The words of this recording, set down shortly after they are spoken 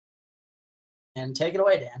and take it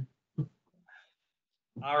away, Dan.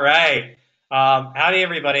 All right. Howdy,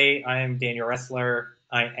 everybody. I'm Daniel Roesler.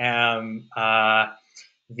 I am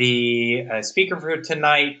the speaker for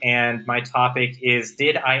tonight, and my topic is,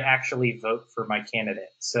 did I actually vote for my candidate?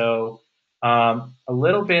 So a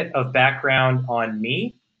little bit of background on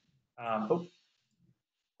me.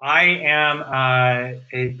 I am I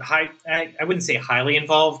wouldn't say highly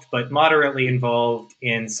involved, but moderately involved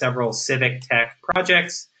in several civic tech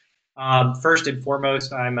projects. First and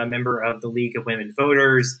foremost, I'm a member of the League of Women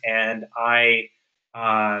Voters, and I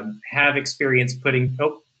have experience putting.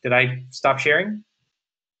 Oh, did I stop sharing?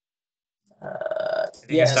 I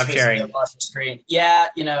think I stopped sharing. Lost the screen. Yeah,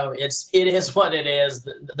 you know, it is what it is.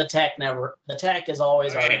 The tech is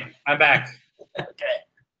always okay, I'm back. Okay.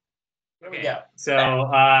 Here we go. So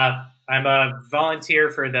I'm a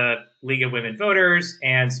volunteer for the League of Women Voters,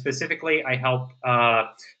 and specifically I help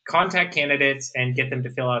contact candidates and get them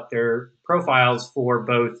to fill out their profiles for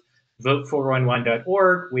both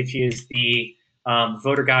vote411.org, which is the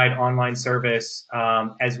voter guide online service,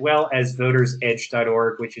 as well as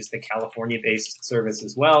votersedge.org, which is the California-based service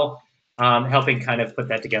as well, helping kind of put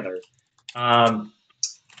that together.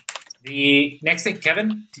 The next thing,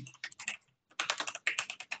 Kevin,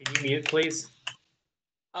 can you mute, please?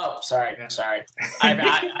 Oh, sorry. Yeah. Sorry.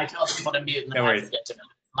 I tell people to mute and then I forget to mute.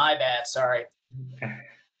 My bad. Sorry.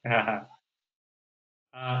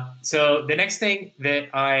 So the next thing that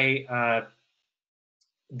I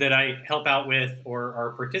help out with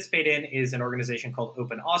or participate in is an organization called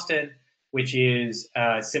OpenAustin, which is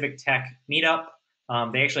a civic tech meetup.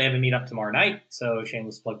 They actually have a meetup tomorrow night, so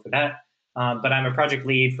shameless plug for that. But I'm a project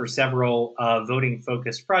lead for several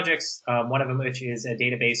voting-focused projects, one of them which is a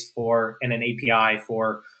database and an API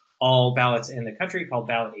for all ballots in the country called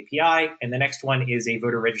Ballot API. And the next one is a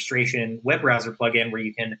voter registration web browser plugin where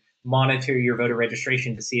you can monitor your voter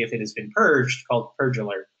registration to see if it has been purged, called Purge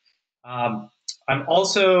Alert. I'm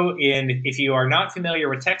also if you are not familiar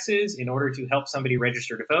with Texas, in order to help somebody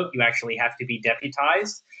register to vote, you actually have to be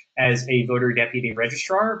deputized as a voter deputy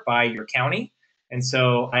registrar by your county. And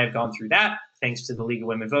so I have gone through that, thanks to the League of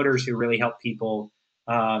Women Voters, who really help people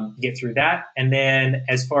get through that. And then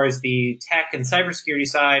as far as the tech and cybersecurity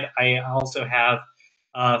side, I also have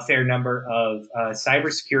a fair number of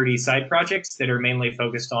cybersecurity side projects that are mainly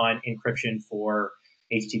focused on encryption for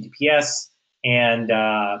HTTPS and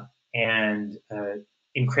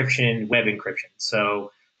encryption, web encryption.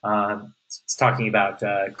 So it's talking about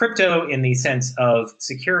crypto in the sense of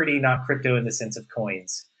security, not crypto in the sense of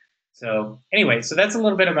coins. So anyway, so that's a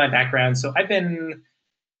little bit of my background. So I'm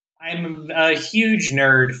a huge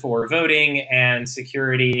nerd for voting and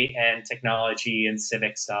security and technology and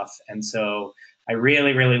civic stuff. And so I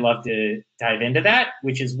really, really love to dive into that,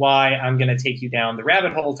 which is why I'm going to take you down the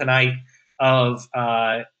rabbit hole tonight of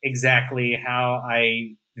exactly how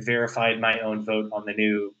I verified my own vote on the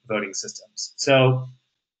new voting systems. So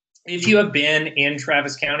if you have been in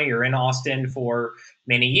Travis County or in Austin for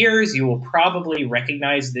many years, you will probably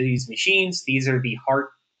recognize these machines. These are the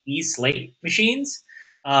Hart E-Slate machines.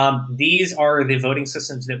 These are the voting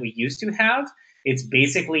systems that we used to have. It's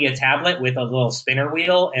basically a tablet with a little spinner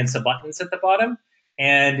wheel and some buttons at the bottom.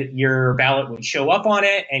 And your ballot would show up on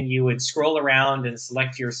it, and you would scroll around and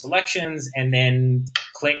select your selections, and then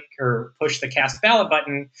click or push the cast ballot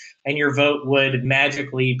button, and your vote would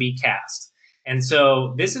magically be cast. And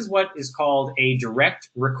so this is what is called a direct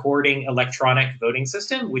recording electronic voting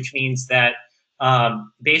system, which means that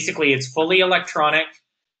basically it's fully electronic.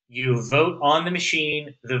 You vote on the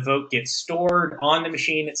machine, the vote gets stored on the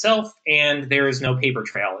machine itself, and there is no paper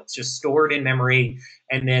trail. It's just stored in memory,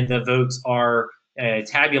 and then the votes are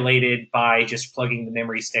tabulated by just plugging the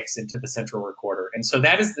memory sticks into the central recorder. And so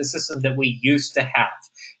that is the system that we used to have.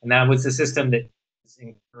 And that was the system that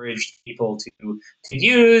encouraged people to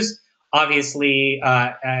use. Obviously,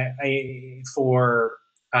 obviously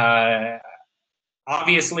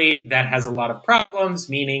that has a lot of problems,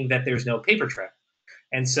 meaning that there's no paper trail.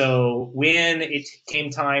 And so when it came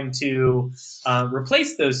time to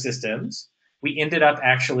replace those systems, we ended up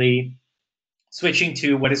actually switching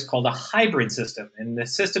to what is called a hybrid system. And the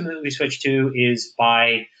system that we switched to is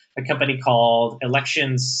by a company called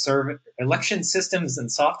Election Systems and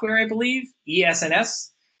Software, I believe,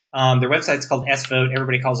 ESNS. Their website's called S-Vote.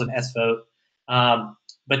 Everybody calls them S-Vote.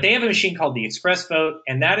 But they have a machine called the Express Vote,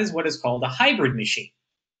 and that is what is called a hybrid machine.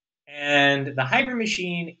 And the hybrid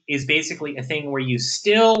machine is basically a thing where you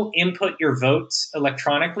still input your votes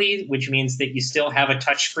electronically, which means that you still have a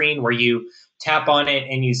touch screen where you tap on it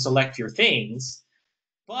and you select your things,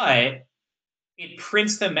 but it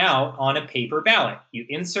prints them out on a paper ballot. You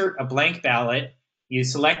insert a blank ballot, you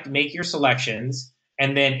make your selections,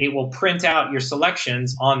 and then it will print out your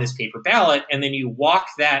selections on this paper ballot, and then you walk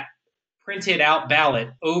that printed out ballot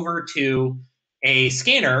over to a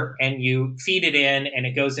scanner, and you feed it in, and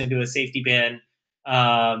it goes into a safety bin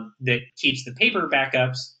that keeps the paper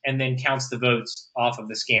backups and then counts the votes off of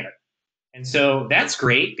the scanner. And so that's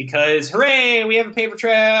great because, hooray, we have a paper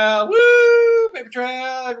trail. Woo, paper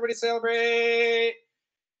trail, everybody celebrate.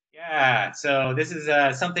 Yeah, so this is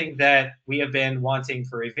something that we have been wanting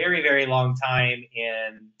for a very, very long time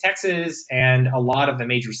in Texas, and a lot of the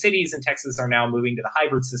major cities in Texas are now moving to the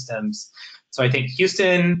hybrid systems. So I think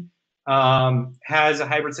Houston has a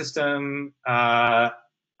hybrid system.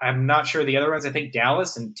 I'm not sure the other ones. I think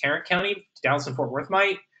Dallas and Tarrant County, Dallas and Fort Worth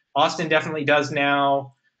might. Austin definitely does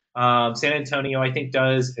now. San Antonio, I think,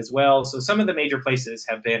 does as well. So some of the major places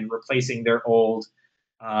have been replacing their old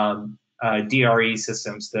DRE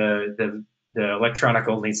systems, the electronic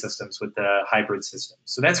only systems, with the hybrid systems.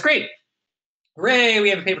 So that's great. Hooray, we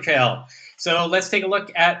have a paper trail. So let's take a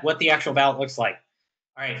look at what the actual ballot looks like.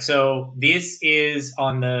 All right, so this is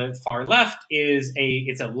on the far left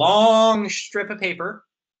it's a long strip of paper,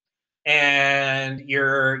 and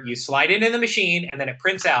you slide it in the machine, and then it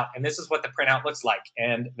prints out, and this is what the printout looks like.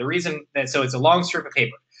 And the reason that, so it's a long strip of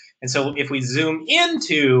paper. And so if we zoom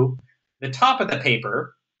into the top of the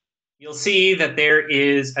paper, you'll see that there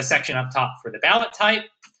is a section up top for the ballot type,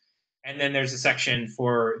 and then there's a section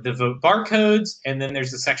for the vote barcodes, and then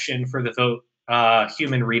there's a section for the vote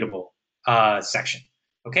human readable section,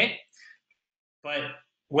 okay? But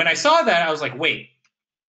when I saw that, I was like, wait,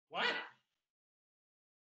 what?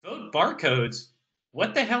 Vote barcodes?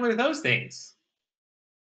 What the hell are those things?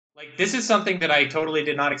 Like, this is something that I totally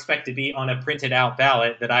did not expect to be on a printed out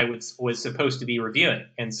ballot that I was supposed to be reviewing.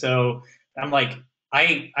 And so I'm like,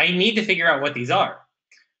 I need to figure out what these are.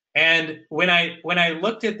 And when I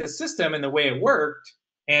looked at the system and the way it worked,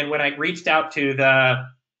 and when I reached out to the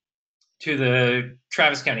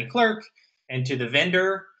Travis County clerk and to the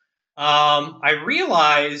vendor, I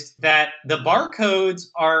realized that the barcodes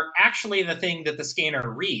are actually the thing that the scanner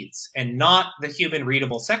reads and not the human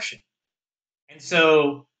readable section. And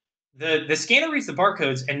so the scanner reads the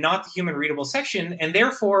barcodes and not the human readable section, and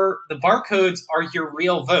therefore the barcodes are your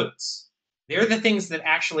real votes. They're the things that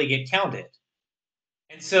actually get counted.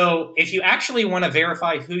 And so if you actually want to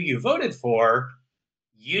verify who you voted for,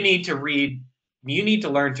 you need to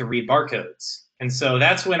learn to read barcodes. And so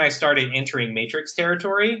that's when I started entering matrix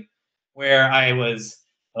territory, where I was,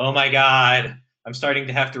 oh my God, I'm starting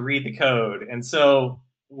to have to read the code. And so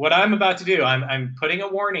what I'm about to do, I'm putting a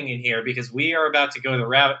warning in here because we are about to go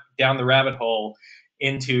down the rabbit hole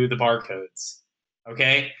into the barcodes.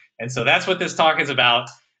 Okay? And so that's what this talk is about.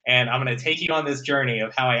 And I'm going to take you on this journey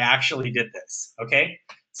of how I actually did this. Okay?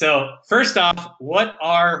 So first off, what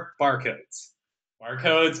are barcodes?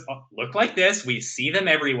 Barcodes look like this. We see them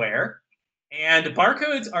everywhere. And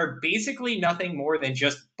barcodes are basically nothing more than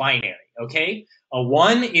just binary, okay? A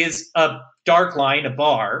 1 is a dark line, a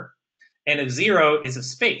bar, and a 0 is a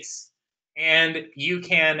space. And you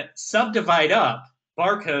can subdivide up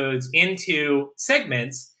barcodes into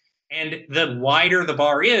segments, and the wider the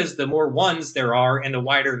bar is, the more 1s there are, and the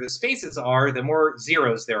wider the spaces are, the more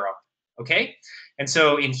 0s there are, okay? And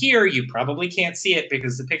so in here, you probably can't see it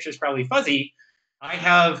because the picture's probably fuzzy. I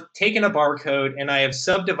have taken a barcode and I have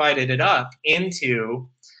subdivided it up into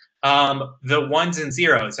the 1s and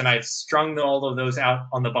 0s, and I've strung all of those out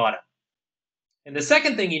on the bottom. And the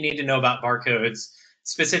second thing you need to know about barcodes,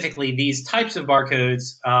 specifically these types of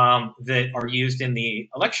barcodes that are used in the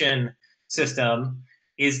election system,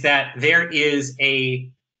 is that there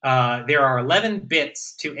are 11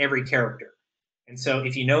 bits to every character. And so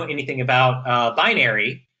if you know anything about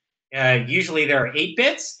binary, usually there are 8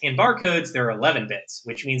 bits. In barcodes, there are 11 bits,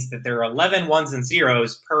 which means that there are 11 1s and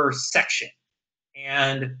 0s per section.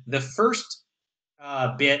 And the first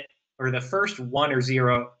bit, or the first 1 or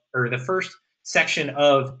 0, or the first section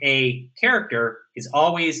of a character is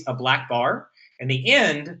always a black bar, and the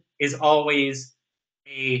end is always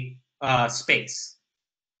a space.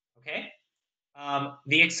 Okay?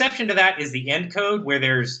 The exception to that is the end code,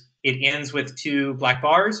 where it ends with 2 black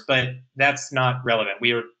bars, but that's not relevant.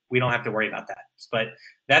 We don't have to worry about that. But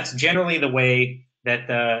that's generally the way that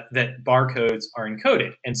that barcodes are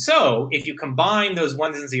encoded. And so if you combine those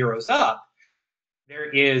 1s and 0s up,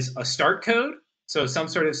 there is a start code, so some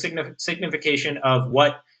sort of signification of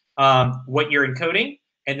what you're encoding,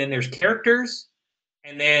 and then there's characters,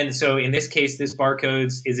 and then so in this case, this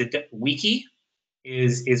barcodes is a wiki,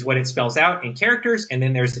 is what it spells out in characters, and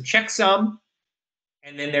then there's the checksum,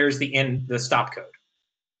 and then there's the stop code.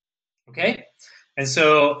 Okay, And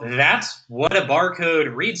so that's what a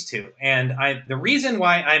barcode reads to. And the reason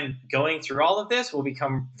why I'm going through all of this will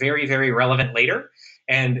become very, very relevant later.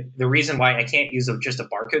 And the reason why I can't use just a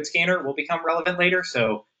barcode scanner will become relevant later.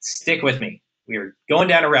 So stick with me. We are going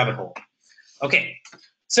down a rabbit hole. Okay.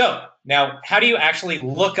 So now, how do you actually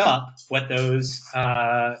look up what those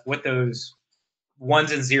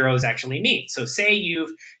ones and zeros actually mean? So say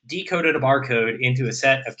you've decoded a barcode into a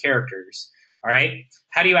set of characters. All right.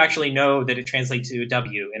 How do you actually know that it translates to a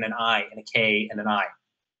W and an I and a K and an I?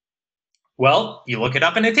 Well, you look it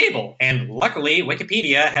up in a table, and luckily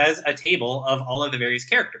Wikipedia has a table of all of the various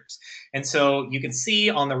characters. And so you can see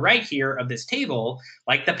on the right here of this table,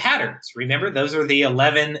 like the patterns. Remember, those are the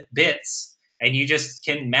 11 bits, and you just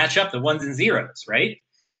can match up the ones and zeros, right?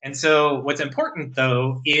 And so what's important,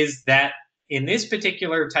 though, is that in this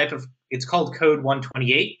particular type of, it's called code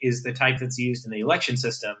 128, is the type that's used in the election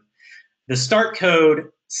system. The start code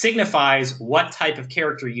signifies what type of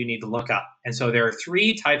character you need to look up. And so there are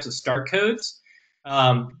 3 types of start codes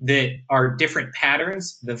that are different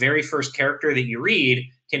patterns. The very first character that you read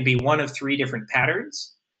can be one of 3 different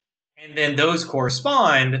patterns. And then those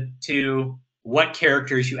correspond to what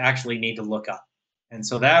characters you actually need to look up. And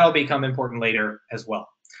so that'll become important later as well.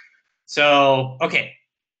 So, okay,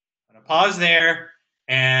 I'm going to pause there.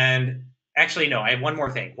 And actually, no, I have one more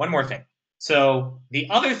thing. So the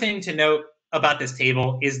other thing to note about this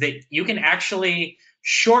table is that you can actually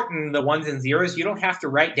shorten the ones and zeros. You don't have to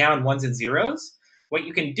write down ones and zeros. What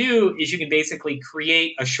you can do is you can basically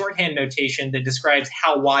create a shorthand notation that describes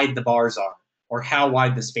how wide the bars are or how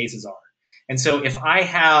wide the spaces are. And so if I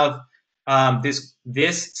have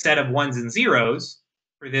this set of ones and zeros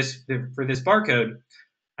for this barcode,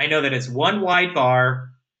 I know that it's 1 wide bar,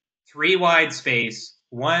 3 wide space,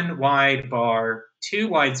 1 wide bar, 2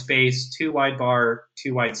 wide space, 2 wide bar,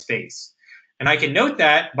 2 wide space. And I can note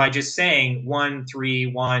that by just saying 1, 3,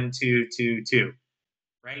 1, 2, 2, 2,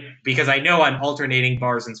 right? Because I know I'm alternating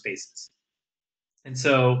bars and spaces. And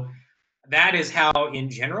so that is how,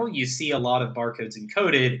 in general, you see a lot of barcodes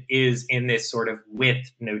encoded is in this sort of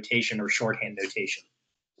width notation or shorthand notation.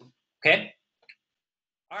 Okay?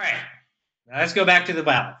 All right. Now let's go back to the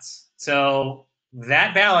ballots. So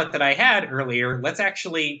that ballot that I had earlier, let's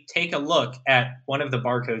actually take a look at one of the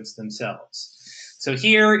barcodes themselves. So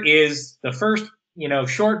here is the first,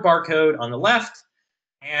 short barcode on the left.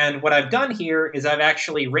 And what I've done here is I've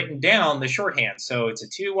actually written down the shorthand. So it's a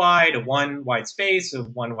 2 wide, a 1 wide space, a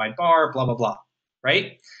 1 wide bar, blah, blah, blah,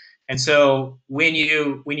 right? And so when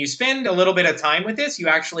you spend a little bit of time with this, you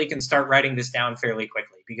actually can start writing this down fairly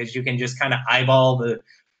quickly because you can just kind of eyeball the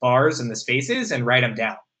bars and the spaces and write them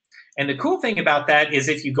down. And the cool thing about that is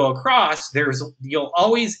if you go across, you'll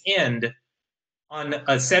always end on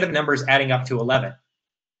a set of numbers adding up to 11.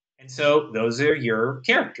 And so those are your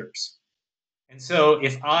characters. And so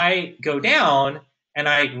if I go down and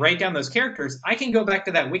I write down those characters, I can go back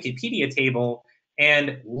to that Wikipedia table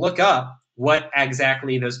and look up what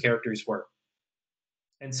exactly those characters were.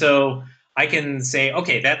 And so I can say,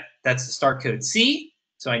 okay, that's the start code C.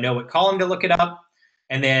 So I know what column to look it up.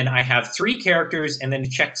 And then I have 3 characters and then a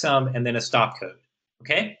checksum and then a stop code.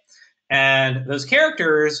 Okay. And those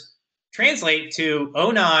characters translate to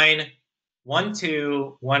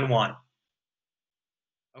 091211.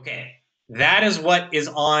 Okay. That is what is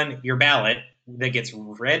on your ballot that gets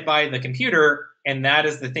read by the computer, and that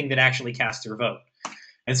is the thing that actually casts your vote.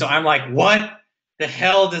 And so I'm like, what the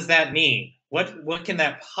hell does that mean? What can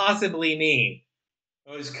that possibly mean?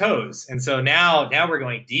 Those codes. And so now we're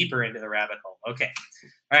going deeper into the rabbit hole. Okay.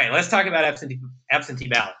 All right, let's talk about absentee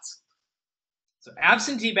ballots. So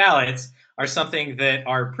absentee ballots are something that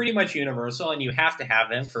are pretty much universal, and you have to have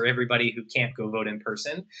them for everybody who can't go vote in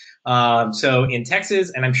person. So in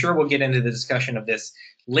Texas, and I'm sure we'll get into the discussion of this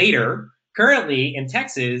later, currently in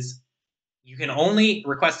Texas, you can only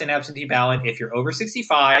request an absentee ballot if you're over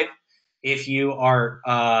 65, if you are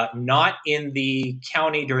not in the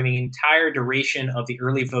county during the entire duration of the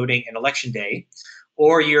early voting and election day,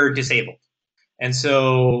 or you're disabled. And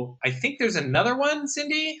so I think there's another one,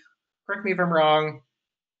 Cindy. Correct me if I'm wrong.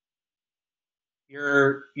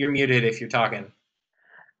 You're muted if you're talking.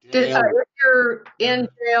 You're in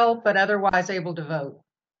jail, but otherwise able to vote.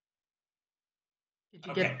 Did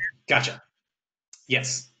you get that? Gotcha.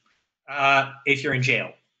 Yes. If you're in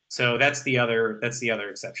jail. So that's the other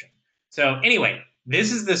exception. So anyway,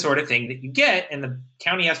 this is the sort of thing that you get, and the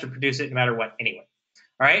county has to produce it no matter what anyway.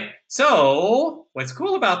 All right. So what's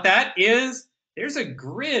cool about that is there's a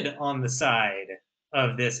grid on the side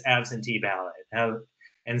of this absentee ballot.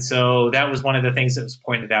 And so that was one of the things that was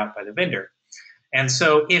pointed out by the vendor. And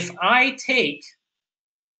so if I take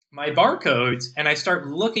my barcodes and I start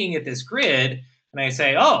looking at this grid, and I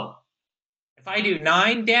say, oh, if I do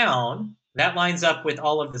 9 down, that lines up with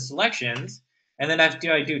all of the selections. And then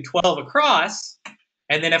after I do 12 across,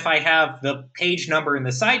 and then if I have the page number and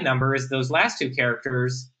the side number as those last 2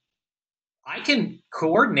 characters, I can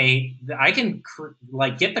coordinate, I can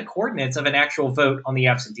like get the coordinates of an actual vote on the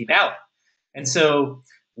absentee ballot. And so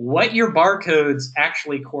what your barcodes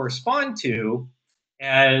actually correspond to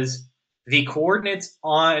as the coordinates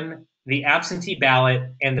on the absentee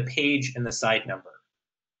ballot and the page and the side number.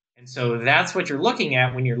 And so that's what you're looking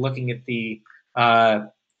at when you're looking at the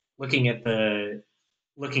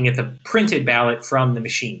printed ballot from the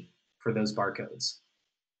machine for those barcodes.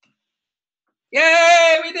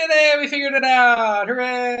 Yay! We did it! We figured it out!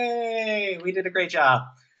 Hooray! We did a great job.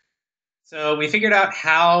 So we figured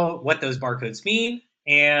out what those barcodes mean.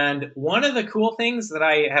 And one of the cool things that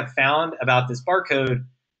I have found about this barcode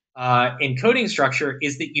encoding structure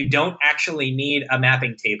is that you don't actually need a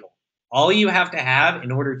mapping table. All you have to have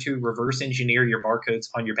in order to reverse engineer your barcodes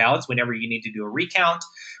on your ballots whenever you need to do a recount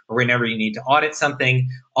or whenever you need to audit something,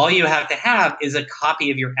 all you have to have is a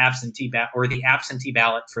copy of your absentee ballot or the absentee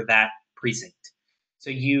ballot for that precinct. So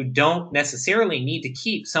you don't necessarily need to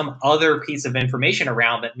keep some other piece of information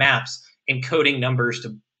around that maps encoding numbers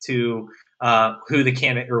to who the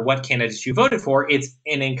candidate or what candidates you voted for. It's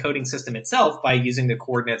an encoding system itself by using the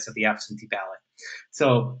coordinates of the absentee ballot.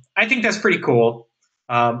 So I think that's pretty cool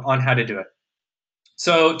on how to do it.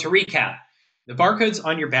 So to recap, the barcodes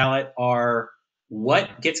on your ballot are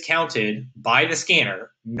what gets counted by the scanner,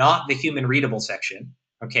 not the human readable section.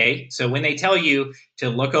 Okay, so when they tell you to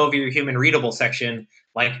look over your human readable section,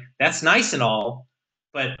 like that's nice and all,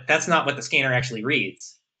 but that's not what the scanner actually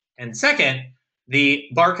reads. And second, the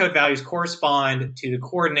barcode values correspond to the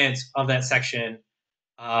coordinates of that section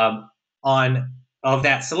of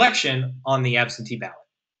that selection on the absentee ballot.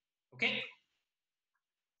 Okay.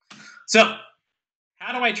 So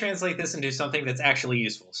how do I translate this into something that's actually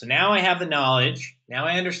useful? So now I have the knowledge. Now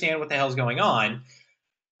I understand what the hell's going on.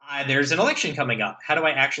 There's an election coming up. How do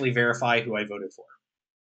I actually verify who I voted for?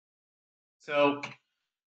 So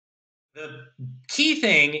the key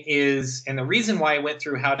thing is, and the reason why I went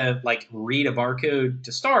through how to like read a barcode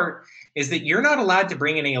to start, is that you're not allowed to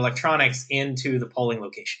bring any electronics into the polling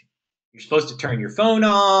location. You're supposed to turn your phone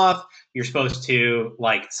off. You're supposed to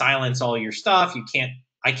like silence all your stuff.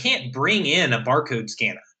 I can't bring in a barcode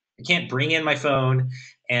scanner. I can't bring in my phone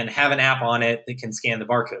and have an app on it that can scan the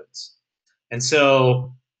barcodes. And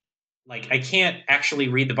so like I can't actually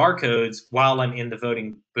read the barcodes while I'm in the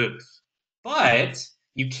voting booth. But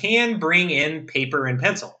you can bring in paper and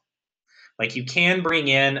pencil. Like you can bring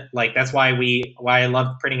in, like that's why I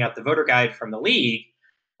love printing out the voter guide from the league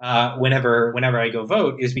whenever I go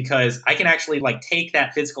vote, is because I can actually like take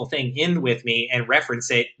that physical thing in with me and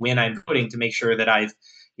reference it when I'm voting to make sure that I've,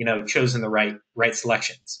 chosen the right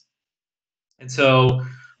selections. And so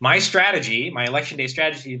my strategy, my election day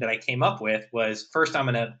strategy that I came up with was, first I'm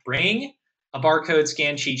going to bring a barcode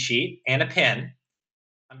scan cheat sheet and a pen.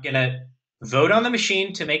 I'm going to vote on the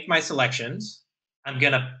machine to make my selections. I'm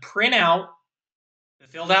going to print out the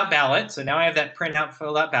filled out ballot. So now I have that print out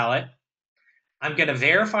filled out ballot. I'm going to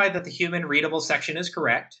verify that the human readable section is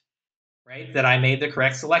correct, right? That I made the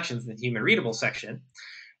correct selections in the human readable section.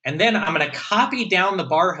 And then I'm going to copy down the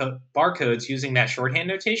barcodes using that shorthand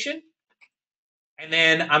notation. And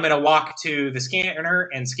then I'm going to walk to the scanner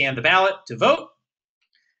and scan the ballot to vote.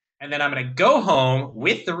 And then I'm going to go home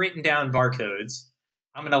with the written down barcodes.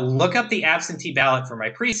 I'm going to look up the absentee ballot for my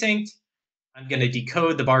precinct. I'm going to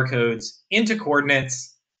decode the barcodes into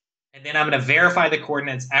coordinates. And then I'm going to verify the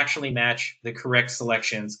coordinates actually match the correct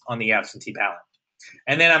selections on the absentee ballot.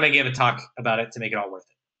 And then I'm going to give a talk about it to make it all worth it.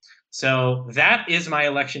 So that is my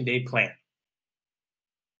election day plan.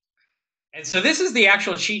 And so this is the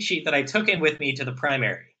actual cheat sheet that I took in with me to the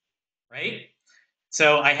primary, right?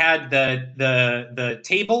 So I had the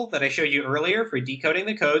table that I showed you earlier for decoding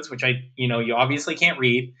the codes, which you obviously can't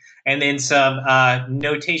read, and then some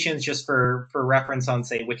notations just for reference on,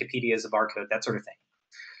 say, Wikipedia as a barcode, that sort of thing.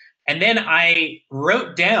 And then I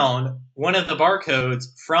wrote down one of the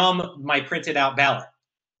barcodes from my printed out ballot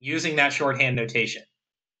using that shorthand notation.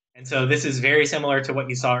 And so this is very similar to what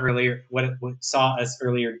you saw earlier, what saw us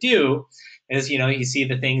earlier do, is, you see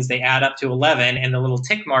the things, they add up to 11, and the little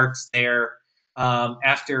tick marks there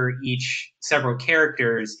after each several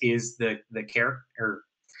characters is the character, or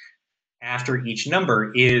after each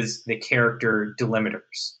number is the character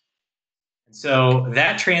delimiters. And so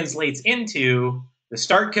that translates into the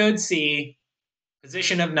start code C,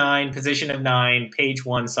 position of 9, page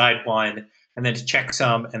 1, side 1, and then to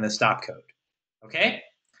checksum and the stop code. Okay?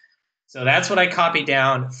 So that's what I copied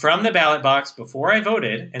down from the ballot box before I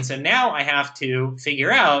voted. And so now I have to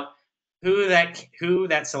figure out who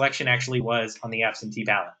that selection actually was on the absentee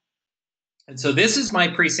ballot. And so this is my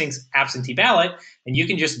precinct's absentee ballot, and you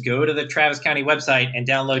can just go to the Travis County website and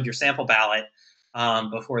download your sample ballot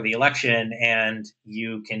before the election, and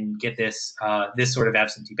you can get this this sort of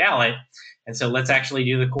absentee ballot. And so let's actually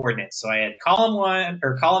do the coordinates. So I had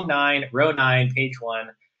column 9, row 9, page 1,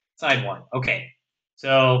 side 1. Okay,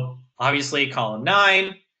 so obviously column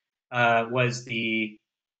 9 was the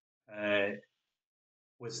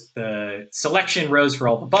selection rows for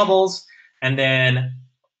all the bubbles, and then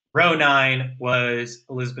row 9 was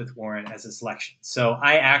Elizabeth Warren as a selection. So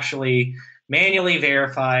I actually manually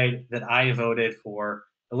verified that I voted for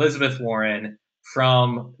Elizabeth Warren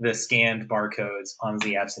from the scanned barcodes on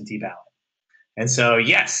the absentee ballot. And so,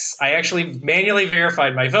 yes, I actually manually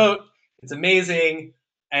verified my vote. It's amazing.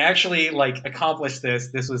 I actually accomplished this.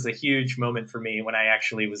 This was a huge moment for me when I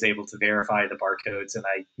actually was able to verify the barcodes, and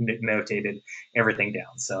I notated everything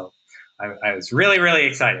down. So I was really, really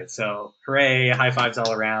excited. So hooray, high fives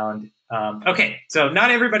all around. Okay, so not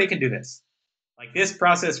everybody can do this. This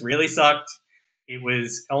process really sucked. It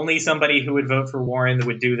was only somebody who would vote for Warren that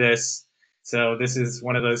would do this. So this is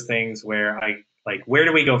one of those things where where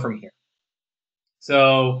do we go from here?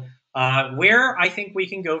 So where I think we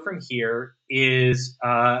can go from here is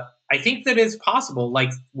I think that it's possible.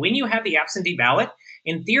 When you have the absentee ballot,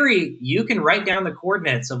 in theory, you can write down the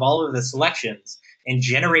coordinates of all of the selections and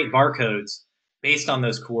generate barcodes based on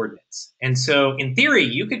those coordinates. And so in theory,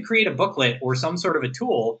 you could create a booklet or some sort of a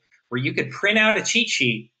tool where you could print out a cheat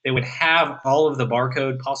sheet that would have all of the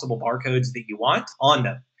possible barcodes that you want on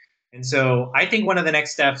them. And so I think one of the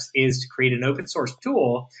next steps is to create an open source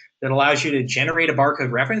tool that allows you to generate a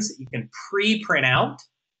barcode reference that you can pre-print out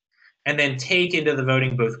and then take into the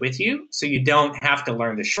voting booth with you. So you don't have to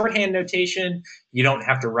learn the shorthand notation. You don't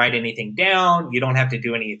have to write anything down. You don't have to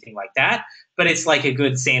do anything like that. But it's like a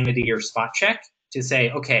good sanity or spot check to say,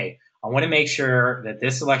 okay, I want to make sure that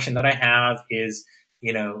this selection that I have is,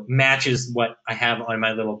 matches what I have on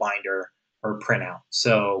my little binder or printout.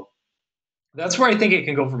 So that's where I think it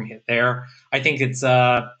can go from there. I think it's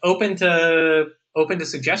open to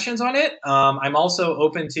suggestions on it. I'm also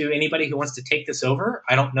open to anybody who wants to take this over.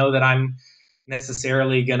 I don't know that I'm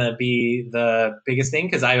necessarily going to be the biggest thing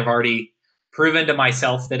because I have already proven to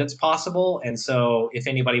myself that it's possible. And so if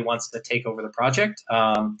anybody wants to take over the project,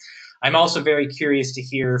 I'm also very curious to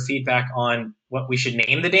hear feedback on what we should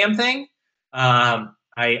name the damn thing.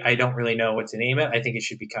 I don't really know what to name it. I think it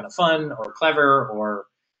should be kind of fun or clever or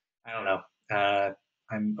I don't know.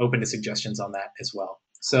 I'm open to suggestions on that as well.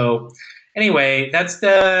 So anyway, that's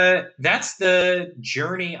the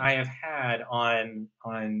journey I have had on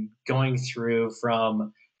going through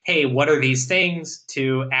from, hey, what are these things,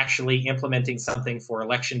 to actually implementing something for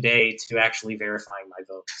election day, to actually verifying my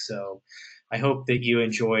vote. So I hope that you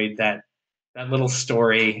enjoyed that little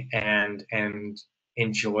story and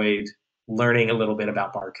enjoyed learning a little bit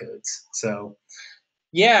about barcodes. So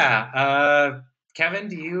yeah, Kevin,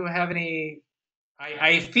 do you have any?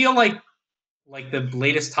 I feel like the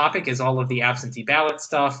latest topic is all of the absentee ballot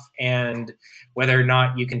stuff and whether or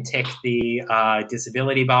not you can tick the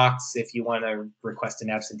disability box if you want to request an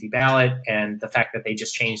absentee ballot, and the fact that they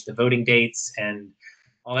just changed the voting dates and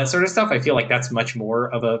all that sort of stuff. I feel like that's much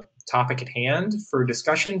more of a topic at hand for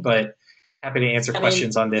discussion, but happy to answer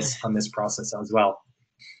questions on this process as well.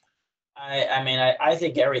 I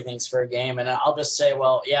think everything's fair game, and I'll just say,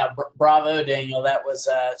 well, yeah, bravo, Daniel. That was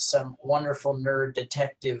some wonderful nerd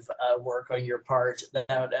detective work on your part. That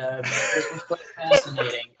it was quite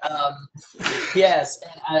fascinating. Yes,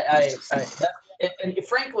 and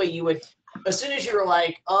frankly, you would, as soon as you were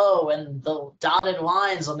like, oh, and the dotted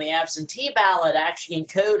lines on the absentee ballot actually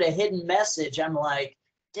encode a hidden message, I'm like,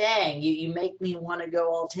 dang, you make me want to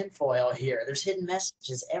go all tinfoil here. There's hidden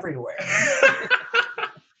messages everywhere.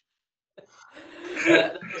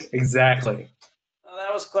 Exactly.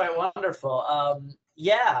 That was quite wonderful.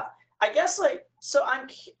 Yeah, I guess so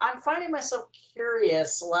I'm finding myself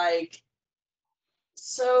curious, so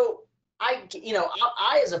I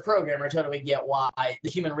as a programmer totally get why the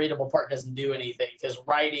human readable part doesn't do anything, because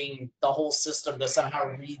writing the whole system to somehow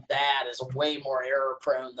read that is way more error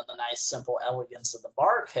prone than the nice simple elegance of the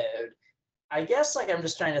barcode. I guess I'm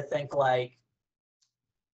just trying to think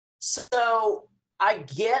so I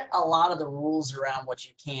get a lot of the rules around what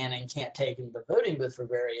you can and can't take into the voting booth for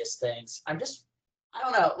various things. I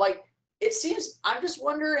don't know, it seems, I'm just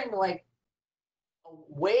wondering, a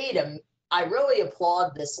way to, I really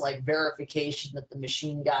applaud this, verification that the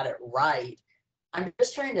machine got it right. I'm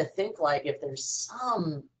just trying to think, if there's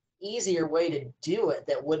some easier way to do it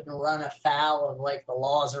that wouldn't run afoul of like the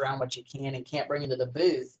laws around what you can and can't bring into the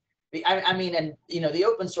booth. I mean, and the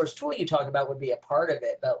open source tool you talk about would be a part of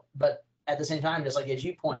it, but at the same time, just like as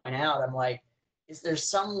you point out, I'm like, is there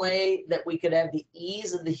some way that we could have the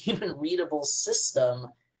ease of the human readable system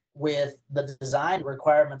with the design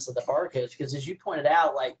requirements of the barcodes? Because as you pointed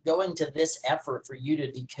out, like going to this effort for you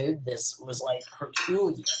to decode this was like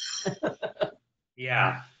Herculean.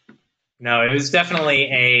 Yeah. No, it was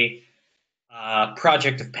definitely a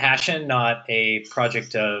project of passion, not a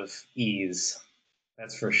project of ease.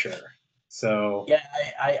 That's for sure. So yeah,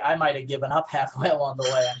 I might have given up halfway along the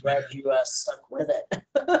way. I'm glad you stuck with it.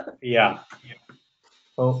 yeah.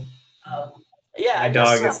 Oh, Yeah, my I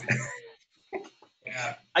guess. dog is.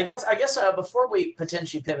 Yeah, I guess before we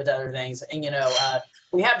potentially pivot to other things, and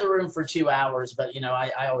we have the room for 2 hours, but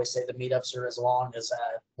I always say the meetups are as long as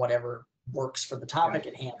whatever works for the topic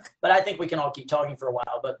at hand. But I think we can all keep talking for a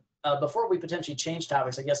while. But before we potentially change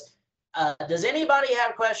topics, I guess, does anybody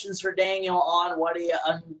have questions for Daniel on what he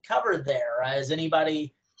uncovered there? Is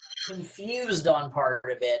anybody confused on part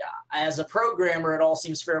of it? As a programmer, it all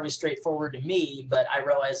seems fairly straightforward to me, but I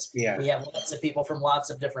realize we have lots of people from lots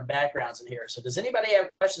of different backgrounds in here. So does anybody have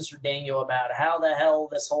questions for Daniel about how the hell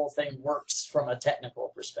this whole thing works from a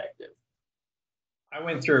technical perspective? I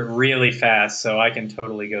went through it really fast, so I can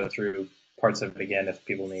totally go through parts of it again if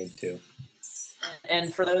people need to.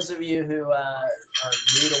 And for those of you who are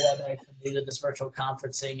new to WebEx, new to this virtual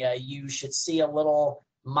conferencing, you should see a little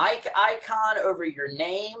mic icon over your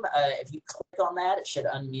name. If you click on that, it should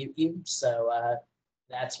unmute you. So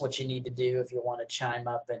that's what you need to do if you want to chime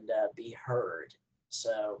up and be heard.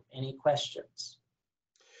 So any questions?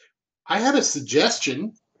 I had a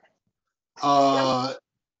suggestion.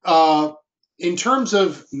 In terms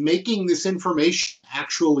of making this information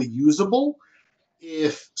actually usable,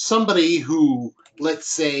 if somebody who, let's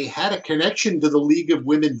say, had a connection to the League of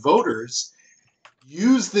Women Voters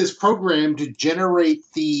used this program to generate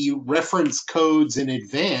the reference codes in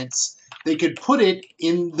advance, they could put it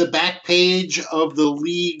in the back page of the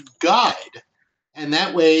League guide. And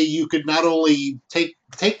that way you could not only take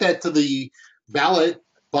that to the ballot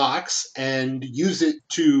box and use it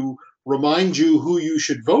to remind you who you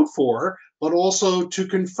should vote for, but also to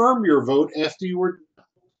confirm your vote after you were.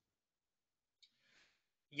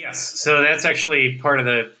 Yes, so that's actually part of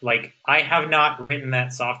the, I have not written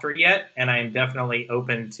that software yet, and I'm definitely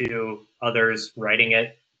open to others writing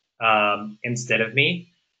it instead of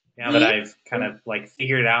me, now that I've kind of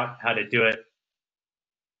figured out how to do it.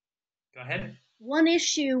 Go ahead. One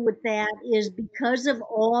issue with that is because of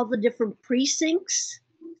all the different precincts,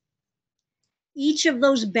 each of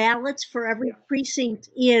those ballots for every precinct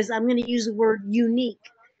is, I'm going to use the word unique.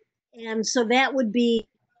 And so that would be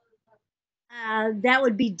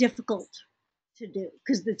difficult to do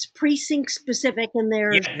because it's precinct specific and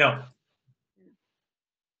there's. Yeah, no.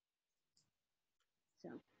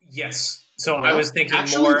 So. Yes. So well, I was thinking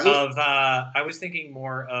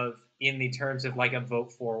more of in the terms of like a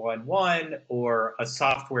Vote 411 or a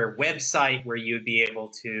software website where you'd be able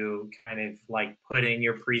to kind of like put in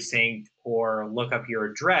your precinct or look up your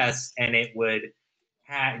address and it would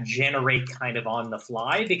generate kind of on the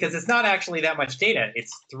fly, because it's not actually that much data.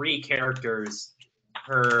 It's 3 characters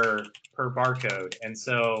per barcode. And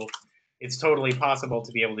so it's totally possible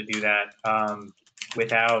to be able to do that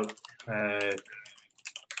without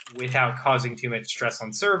causing too much stress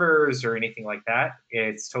on servers or anything like that.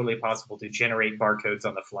 It's totally possible to generate barcodes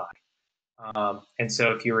on the fly. And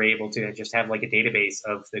so if you were able to just have like a database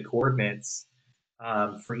of the coordinates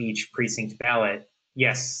for each precinct ballot,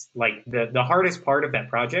 yes, like the hardest part of that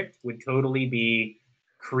project would totally be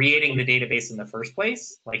creating the database in the first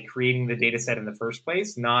place, like creating the data set in the first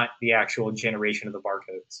place, not the actual generation of the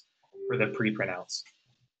barcodes for the pre-printouts.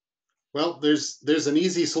 Well, there's an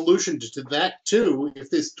easy solution to that too. If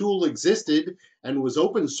this tool existed and was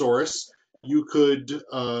open source, you could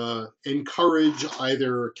encourage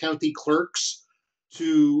either county clerks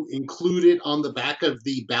to include it on the back of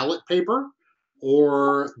the ballot paper,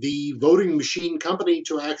 or the voting machine company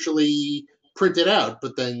to actually print it out.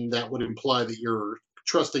 But then that would imply that you're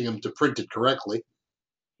trusting them to print it correctly.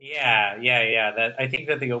 Yeah. I think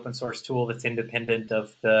that the open source tool that's independent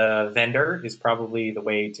of the vendor is probably the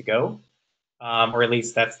way to go, or at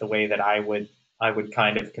least that's the way that I would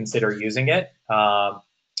kind of consider using it. I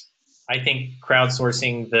think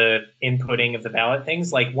crowdsourcing the inputting of the ballot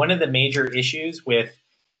things, like one of the major issues with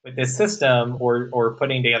this system or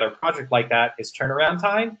putting together a project like that is turnaround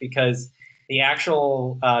time, because the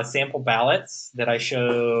actual sample ballots that I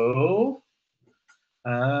show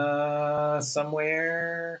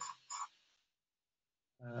somewhere.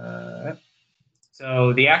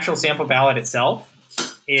 So the actual sample ballot itself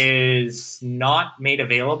is not made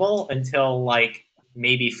available until like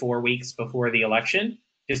maybe 4 weeks before the election,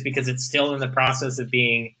 just because it's still in the process of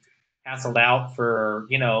being hassled out for,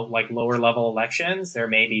 you know, like lower level elections. There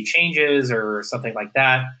may be changes or something like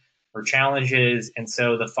that, or challenges. And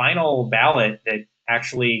so the final ballot that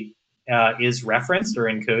actually is referenced or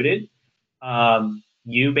encoded,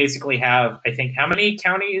 you basically have, I think, how many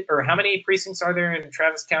counties or how many precincts are there in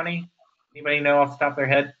Travis County? Anybody know off the top of their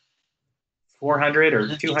head? 400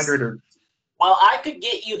 or 200 or? Well, I could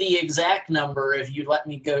get you the exact number if you'd let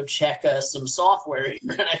me go check some software here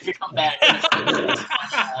and I could come back. But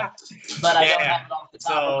I don't have it off the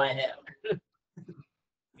top of my head.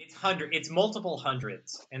 It's multiple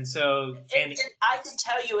hundreds. And so, and I can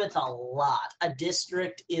tell you it's a lot. A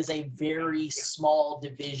district is a very small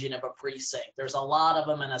division of a precinct. There's a lot of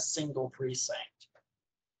them in a single precinct.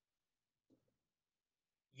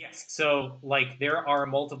 Yes. So like there are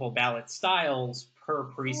multiple ballot styles per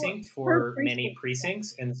precinct for many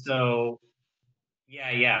precincts. And so,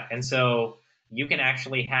 yeah. And so you can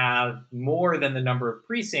actually have more than the number of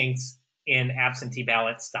precincts in absentee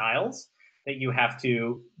ballot styles that you have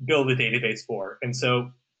to build a database for. And so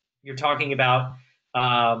you're talking about,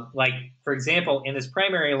 like, for example, in this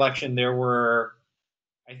primary election, there were,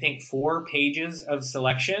 I think, 4 pages of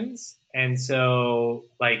selections. And so,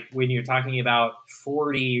 like, when you're talking about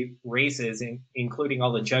 40 races, including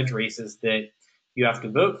all the judge races that you have to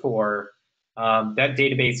vote for, that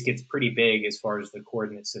database gets pretty big as far as the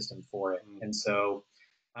coordinate system for it. And so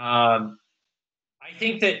I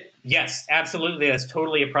think that, yes, absolutely, that's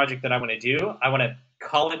totally a project that I want to do. I want to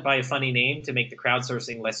call it by a funny name to make the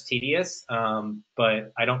crowdsourcing less tedious,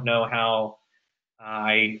 but I don't know how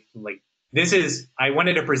I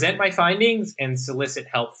wanted to present my findings and solicit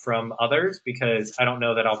help from others because I don't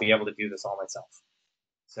know that I'll be able to do this all myself.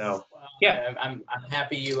 So, yeah. I'm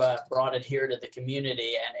happy you brought it here to the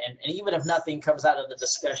community. And even if nothing comes out of the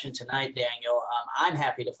discussion tonight, Daniel, I'm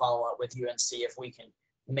happy to follow up with you and see if we can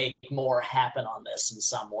make more happen on this in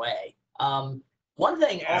some way. One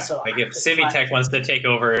thing also, like if Civitech wants to take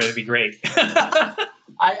over, it'd be great.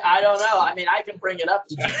 I don't know. I mean, I can bring it up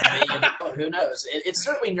to Jeremy, and who knows? It's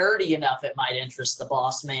certainly nerdy enough it might interest the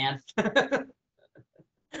boss man.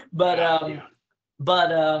 But I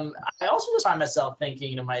also just find myself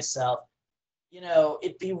thinking to myself, you know,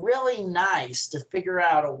 it'd be really nice to figure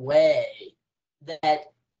out a way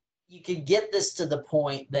that you could get this to the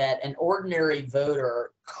point that an ordinary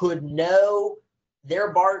voter could know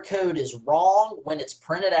their barcode is wrong when it's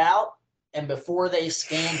printed out and before they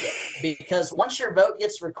scanned it. Because once your vote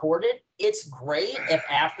gets recorded, it's great if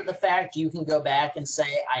after the fact you can go back and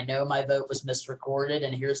say, I know my vote was misrecorded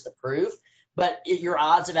and here's the proof. But your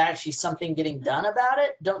odds of actually something getting done about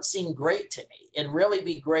it don't seem great to me. It'd really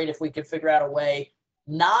be great if we could figure out a way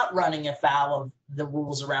not running afoul of the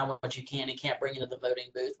rules around what you can and can't bring into the voting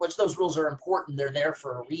booth, which those rules are important. They're there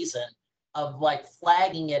for a reason, of like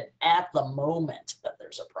flagging it at the moment that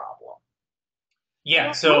there's a problem.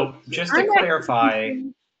 Yeah, so just to clarify.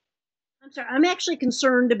 I'm sorry, I'm actually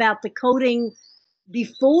concerned about the coding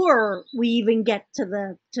before we even get to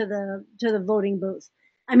the voting booth.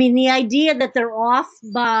 I mean, the idea that they're off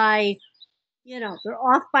by, you know, they're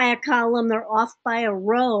off by a column, they're off by a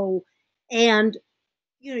row, and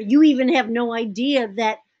you know, you even have no idea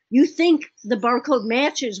that you think the barcode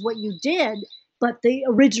matches what you did, but the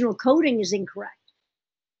original coding is incorrect.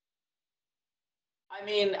 I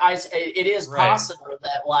mean, it is possible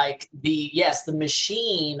that, like, the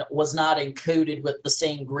machine was not encoded with the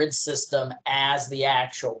same grid system as the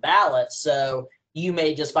actual ballot, so you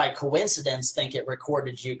may just by coincidence think it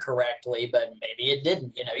recorded you correctly, but maybe it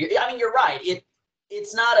didn't. You know, I mean, you're right.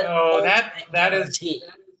 It's not an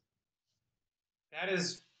that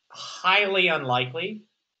is highly unlikely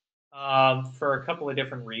for a couple of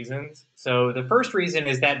different reasons. So the first reason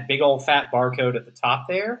is that big old fat barcode at the top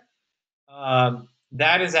there.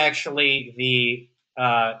 That is actually the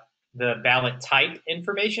ballot type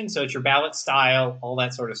information. So it's your ballot style, all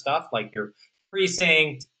that sort of stuff, like your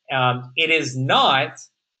precinct. It is not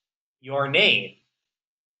your name.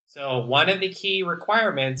 So one of the key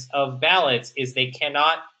requirements of ballots is they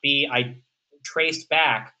cannot be traced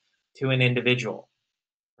back to an individual,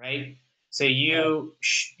 right? So you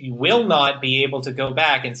will not be able to go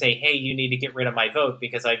back and say, hey, you need to get rid of my vote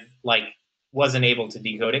because I wasn't able to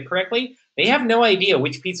decode it correctly. They have no idea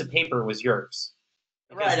which piece of paper was yours.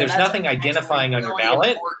 Because there's nothing identifying on your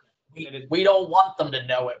ballot. We don't want them to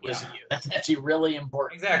know it was you. That's actually really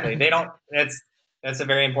important. Exactly. They don't. That's a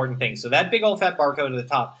very important thing. So that big old fat barcode at the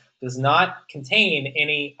top does not contain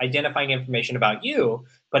any identifying information about you,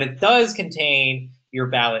 but it does contain your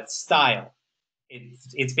ballot style.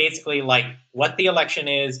 It's basically like what the election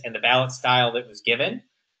is and the ballot style that was given.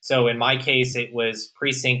 So in my case, it was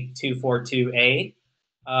precinct 242A.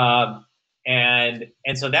 And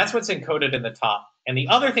so that's what's encoded in the top. And the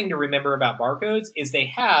other thing to remember about barcodes is they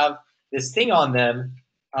have this thing on them,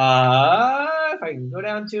 if I can go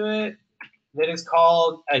down to it, that is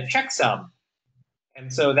called a checksum.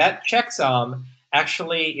 And so that checksum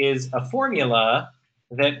actually is a formula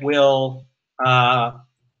that will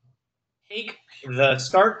take the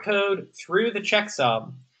start code through the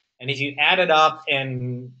checksum, and if you add it up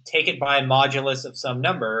and take it by modulus of some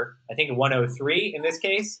number, I think 103 in this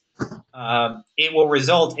case, it will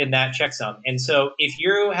result in that checksum. And so if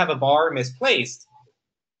you have a bar misplaced,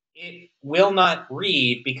 it will not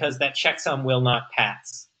read because that checksum will not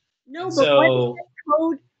pass. No, And but so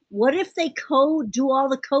what if they do all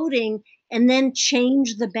the coding and then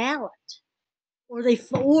change the ballot? Or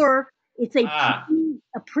it's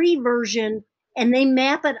a pre-version and they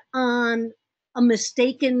map it on a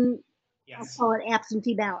mistaken, yes. I'll call it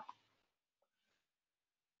absentee ballot.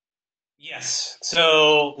 Yes.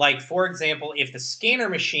 So, like, for example, if the scanner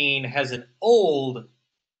machine has an old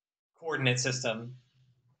coordinate system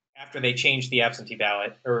after they changed the absentee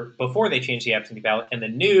ballot, or before they changed the absentee ballot, and the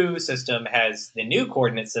new system has the new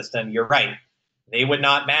coordinate system, you're right. They would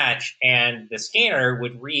not match, and the scanner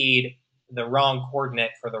would read the wrong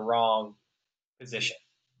coordinate for the wrong position.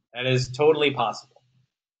 That is totally possible.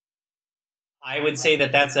 I would say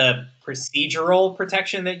that that's a procedural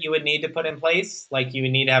protection that you would need to put in place. Like, you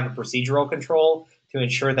would need to have a procedural control to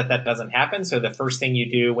ensure that that doesn't happen. So the first thing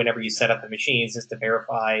you do whenever you set up the machines is to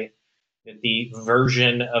verify that the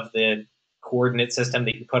version of the coordinate system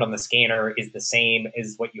that you put on the scanner is the same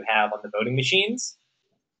as what you have on the voting machines.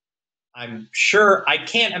 I'm sure, I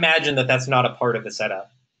can't imagine that that's not a part of the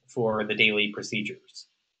setup for the daily procedures.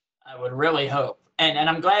 I would really hope. And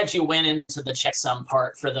I'm glad you went into the checksum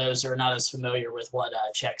part for those who are not as familiar with what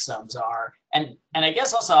checksums are. And I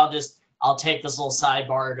guess also I'll take this little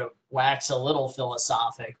sidebar to wax a little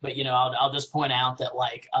philosophic, but I'll just point out that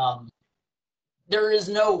there is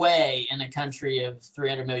no way in a country of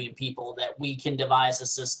 300 million people that we can devise a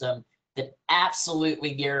system that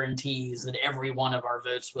absolutely guarantees that every one of our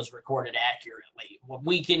votes was recorded accurately.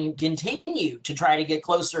 We can continue to try to get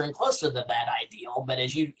closer and closer to that ideal, but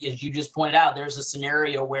as you just pointed out, there's a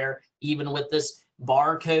scenario where even with this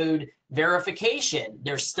barcode verification,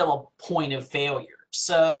 there's still a point of failure.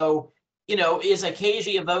 So, is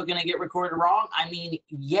occasionally a vote going to get recorded wrong? I mean,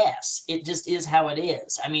 yes, it just is how it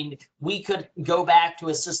is. I mean, we could go back to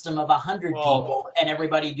a system of 100 people and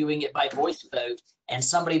everybody doing it by voice vote, and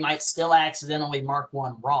somebody might still accidentally mark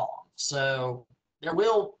one wrong. So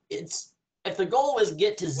if the goal is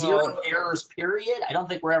get to zero errors, period, I don't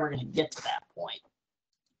think we're ever going to get to that point.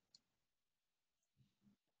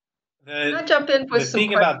 Can I jump in with the some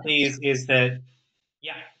thing questions? about these is that,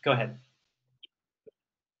 yeah, go ahead.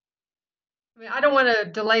 I don't want to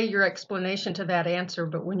delay your explanation to that answer,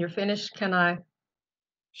 but when you're finished, can I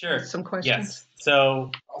ask some questions? Yes.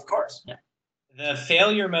 So, of course, yeah. The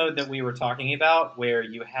failure mode that we were talking about, where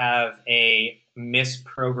you have a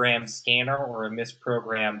misprogrammed scanner or a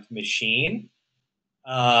misprogrammed machine,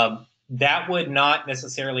 that would not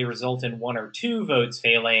necessarily result in one or two votes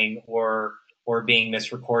failing or being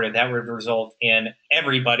misrecorded. That would result in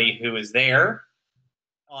everybody who is there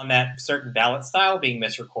on that certain ballot style being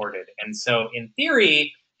misrecorded. And so in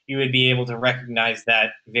theory, you would be able to recognize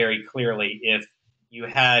that very clearly if you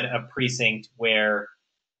had a precinct where,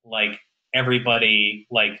 like, everybody,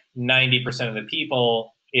 like 90% of the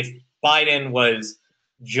people, if Biden was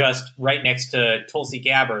just right next to Tulsi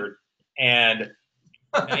Gabbard and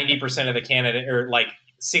 90% of the candidate, or like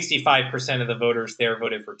 65% of the voters there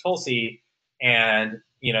voted for Tulsi, and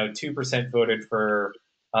 2% voted for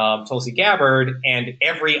Tulsi Gabbard, and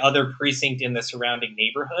every other precinct in the surrounding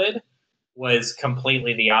neighborhood was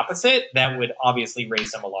completely the opposite, that would obviously raise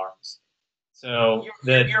some alarms. So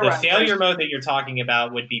the right. Failure mode that you're talking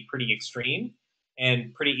about would be pretty extreme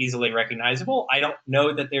and pretty easily recognizable. I don't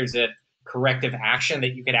know that there's a corrective action that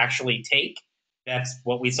you could actually take. That's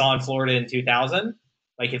what we saw in Florida in 2000.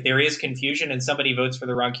 Like, if there is confusion and somebody votes for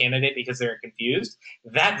the wrong candidate because they're confused,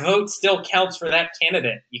 that vote still counts for that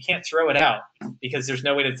candidate. You can't throw it out because there's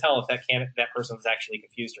no way to tell if that person was actually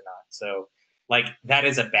confused or not. So, like, that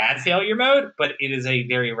is a bad failure mode, but it is a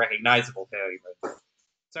very recognizable failure mode.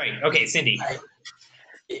 Sorry. Okay, Cindy.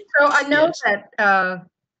 So I know that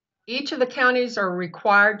each of the counties are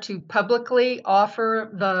required to publicly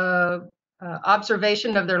offer the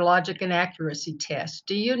observation of their logic and accuracy test.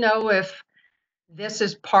 Do you know if this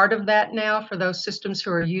is part of that now for those systems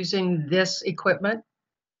who are using this equipment?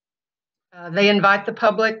 They invite the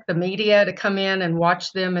public, the media, to come in and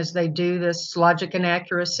watch them as they do this logic and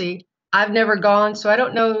accuracy. I've never gone, so I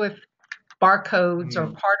don't know if barcodes are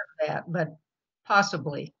part of that, but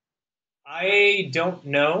possibly. I don't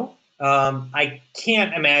know. I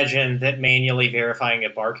can't imagine that manually verifying a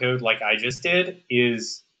barcode like I just did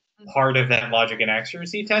is part of that logic and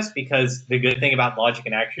accuracy test, because the good thing about logic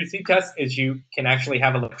and accuracy tests is you can actually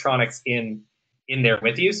have electronics in there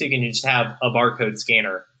with you, so you can just have a barcode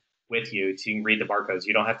scanner with you so you can read the barcodes.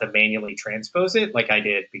 You don't have to manually transpose it like I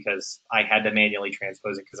did, because I had to manually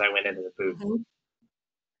transpose it because I went into the booth. Mm-hmm.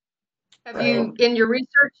 Have you, in your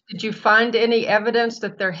research, did you find any evidence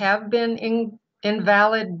that there have been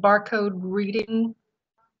invalid barcode reading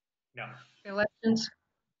No. elections?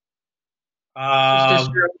 This is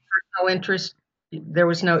just your personal interest. There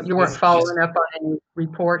was no, you weren't following up on any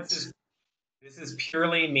reports. This is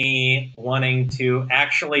purely me wanting to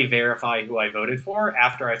actually verify who I voted for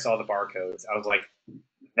after I saw the barcodes. I was like,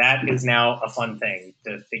 that is now a fun thing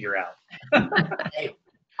to figure out.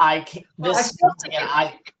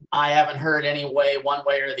 I haven't heard any way, one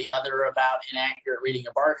way or the other, about inaccurate reading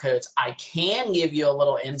of barcodes. I can give you a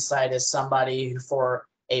little insight as somebody who, for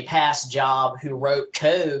a past job, who wrote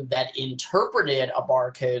code that interpreted a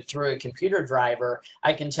barcode through a computer driver.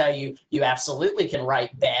 I can tell you, you absolutely can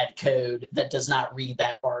write bad code that does not read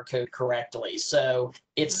that barcode correctly. So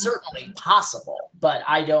it's certainly possible, but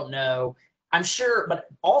I don't know. I'm sure, but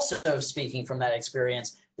also speaking from that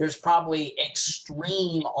experience, there's probably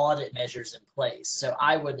extreme audit measures in place. So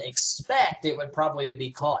I would expect it would probably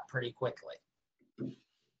be caught pretty quickly.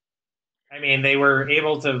 I mean, they were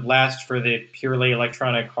able to last for the purely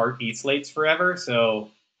electronic heart e-slates forever, so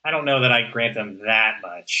I don't know that I grant them that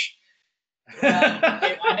much.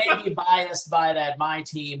 I may be biased by that. My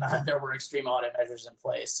team, there were extreme audit measures in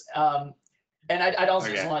place. And I'd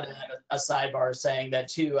also just want to add a sidebar saying that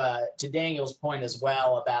to Daniel's point as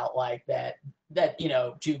well about like that you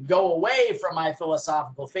know, to go away from my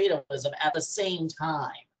philosophical fatalism, at the same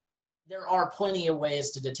time, there are plenty of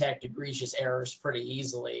ways to detect egregious errors pretty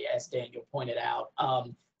easily, as Daniel pointed out.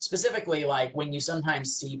 Specifically, like when you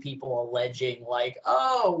sometimes see people alleging like,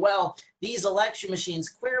 oh, well, these election machines,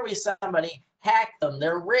 clearly somebody hacked them.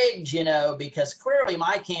 They're rigged, you know, because clearly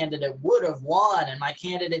my candidate would have won and my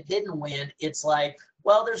candidate didn't win. It's like,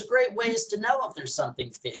 well, there's great ways to know if there's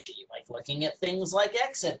something fishy, like looking at things like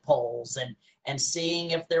exit polls and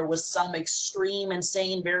seeing if there was some extreme,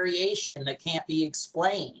 insane variation that can't be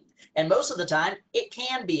explained. And most of the time, it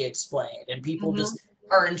can be explained, and people just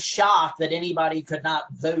are in shock that anybody could not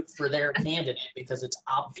vote for their candidate because it's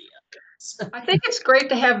obvious. I think it's great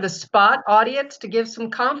to have the spot audits to give some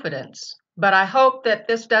confidence, but I hope that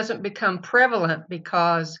this doesn't become prevalent,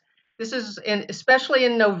 because this is, especially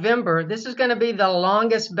in November, this is going to be the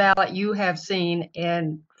longest ballot you have seen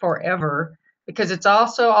in forever, because it's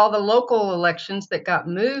also all the local elections that got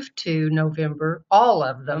moved to November, all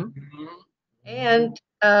of them. And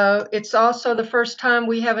it's also the first time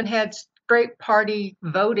we haven't had straight party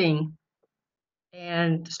voting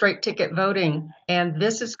and straight ticket voting. And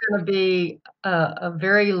this is going to be a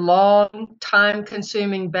very long, time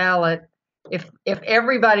consuming ballot. If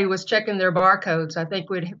everybody was checking their barcodes, I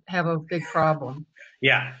think we'd have a big problem.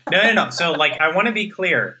 Yeah, no. So like, I want to be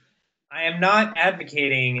clear. I am not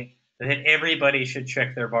advocating that everybody should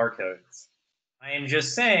check their barcodes. I am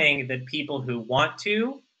just saying that people who want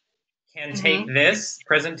to can take this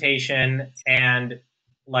presentation and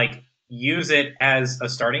like use it as a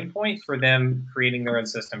starting point for them creating their own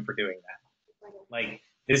system for doing that. Like,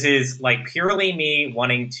 this is like purely me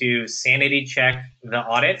wanting to sanity check the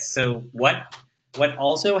audits. So what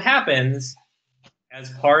also happens as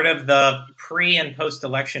part of the pre and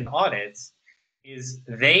post-election audits is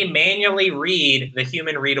they manually read the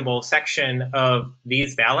human readable section of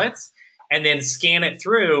these ballots and then scan it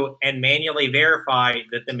through and manually verify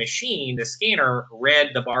that the machine, the scanner,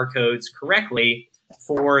 read the barcodes correctly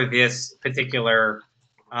for this particular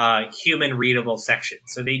human readable section.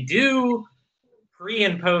 So they do pre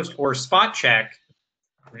and post or spot check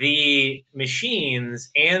the machines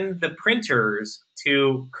and the printers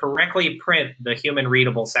to correctly print the human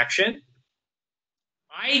readable section.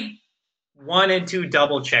 I wanted to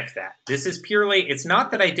double check that. This is purely, it's not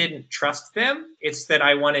that I didn't trust them, it's that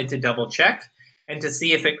I wanted to double check and to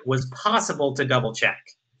see if it was possible to double check.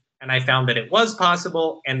 And I found that it was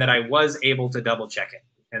possible and that I was able to double check it.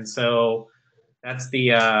 And so that's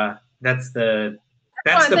the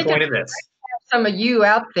point of this. Some of you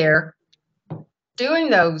out there doing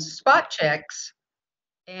those spot checks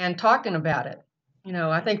and talking about it. You know,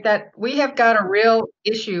 I think that we have got a real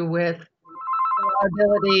issue with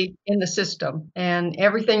reliability in the system. And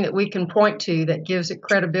everything that we can point to that gives it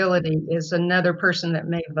credibility is another person that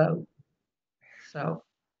may vote. So.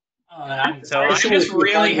 I'm Especially just if you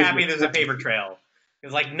really find there's happy there's a paper necessity. trail.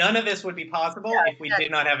 Because like none of this would be possible if we did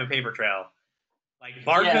not have a paper trail. Like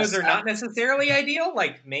barcodes Yes, are not necessarily ideal.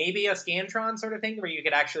 Like maybe a Scantron sort of thing where you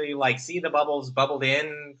could actually like see the bubbles bubbled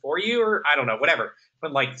in for you, or I don't know, whatever.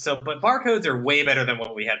 But like but barcodes are way better than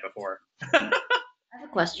what we had before. I have a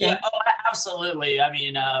question. Yeah, oh, absolutely. I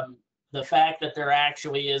mean, the fact that there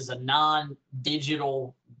actually is a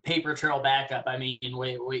non-digital paper trail backup. I mean,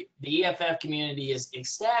 the EFF community is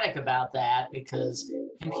ecstatic about that because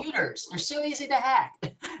computers, they're so easy to hack.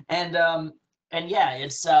 And yeah,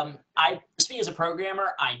 it's I speak as a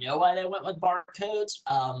programmer, I know why they went with barcodes.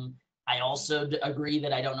 I also agree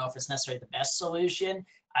that I don't know if it's necessarily the best solution.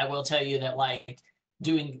 I will tell you that like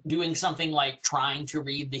doing something like trying to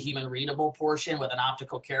read the human readable portion with an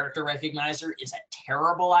optical character recognizer is a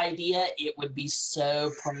terrible idea. It would be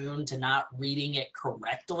so prone to not reading it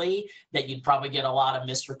correctly that you'd probably get a lot of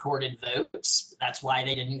misrecorded votes. That's why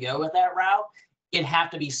they didn't go with that route. It'd have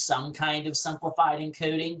to be some kind of simplified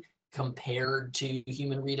encoding compared to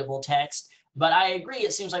human readable text. But I agree,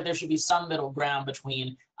 it seems like there should be some middle ground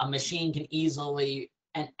between a machine can easily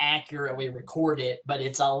and accurately record it, but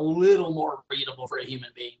it's a little more readable for a human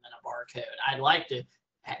being than a barcode. I'd like to,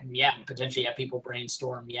 potentially have people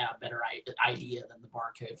brainstorm, a better idea than the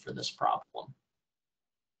barcode for this problem.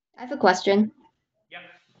 I have a question.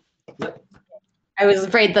 Yep. I was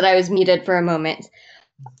afraid that I was muted for a moment.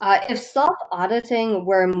 If self-auditing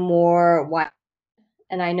were more wide,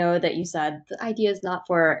 and I know that you said the idea is not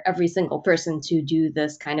for every single person to do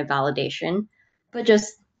this kind of validation, but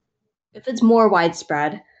just if it's more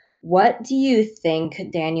widespread, what do you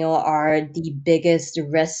think, Daniel, are the biggest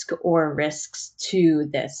risk or risks to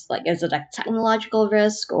this? Like, is it a technological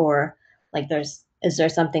risk, or like is there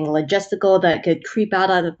something logistical that could creep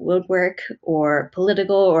out of the woodwork, or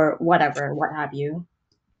political, or whatever, what have you?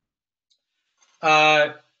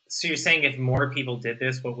 So you're saying if more people did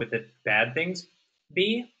this, what would the bad things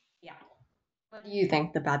be? Yeah. What do you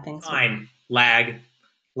think the bad things would be? Time, lag.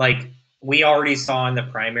 Like we already saw in the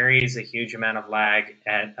primaries a huge amount of lag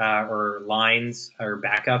at or lines or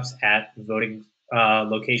backups at voting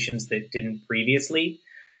locations that didn't previously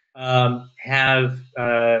have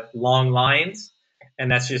long lines.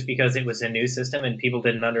 And that's just because it was a new system and people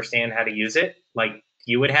didn't understand how to use it. Like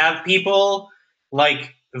you would have people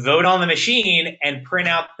like vote on the machine and print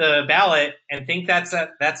out the ballot and think that's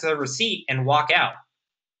a receipt and walk out.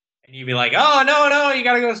 And you'd be like, oh, no, you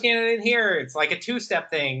got to go scan it in here. It's like a two-step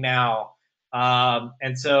thing now.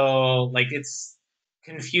 And so like it's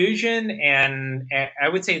confusion, and I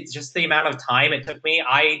would say just the amount of time it took me.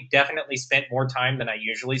 I definitely spent more time than I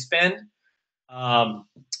usually spend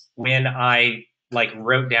when I like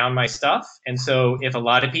wrote down my stuff. And so if a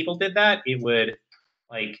lot of people did that,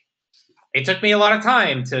 it took me a lot of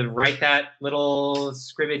time to write that little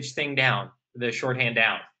scribbage thing down, the shorthand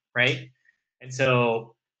down, right? And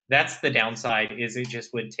so that's the downside, is it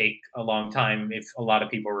just would take a long time if a lot of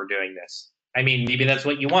people were doing this. I mean, maybe that's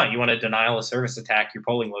what you want. You want to denial of service attack your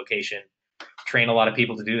polling location, train a lot of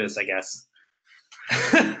people to do this, I guess.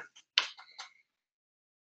 Thank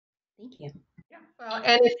you. Well,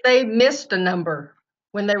 and if they missed a number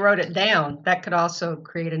when they wrote it down, that could also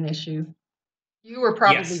create an issue. You were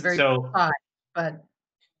probably very high, but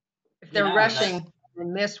if they're rushing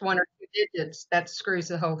and miss one or two digits, that screws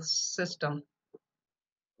the whole system.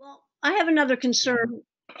 Well, I have another concern,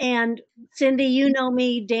 and Cindy, you know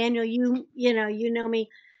me, Daniel, you know me.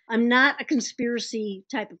 I'm not a conspiracy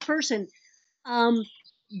type of person,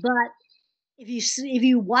 but if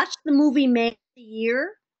you watch the movie Man of the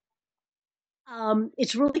Year,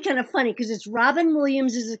 it's really kind of funny because it's Robin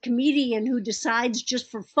Williams is a comedian who decides just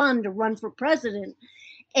for fun to run for president,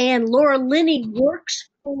 and Laura Linney works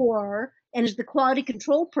for and is the quality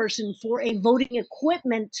control person for a voting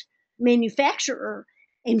equipment manufacturer.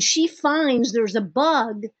 And she finds there's a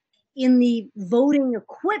bug in the voting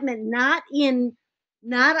equipment, not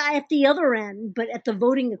at the other end, but at the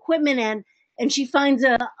voting equipment end. And she finds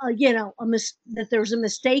that there's a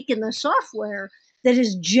mistake in the software that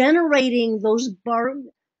is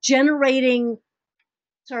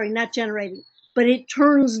but it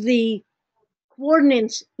turns the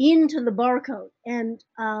coordinates into the barcode. And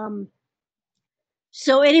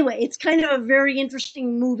so anyway, it's kind of a very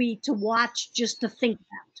interesting movie to watch just to think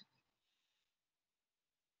about.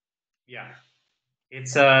 Yeah.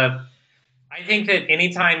 It's I think that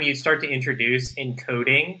anytime you start to introduce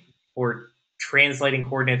encoding or translating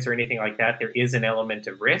coordinates or anything like that, there is an element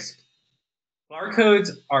of risk.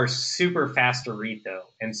 Barcodes are super fast to read, though.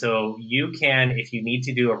 And so you can, if you need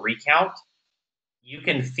to do a recount, you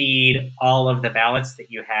can feed all of the ballots that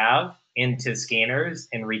you have into scanners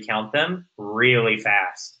and recount them really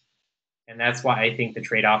fast. And that's why I think the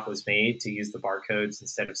trade-off was made to use the barcodes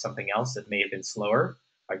instead of something else that may have been slower,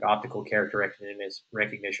 like optical character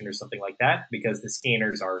recognition or something like that, because the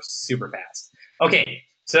scanners are super fast. Okay,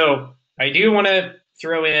 so I do want to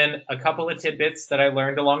throw in a couple of tidbits that I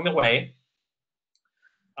learned along the way.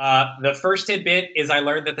 The first tidbit is I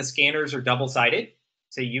learned that the scanners are double-sided.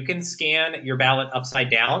 So you can scan your ballot upside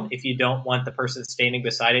down if you don't want the person standing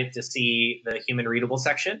beside it to see the human readable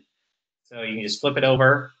section. So you can just flip it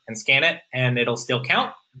over and scan it, and it'll still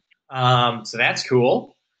count. So that's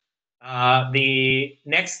cool. The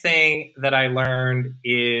next thing that I learned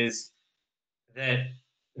is that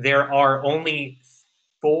there are only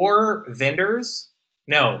three vendors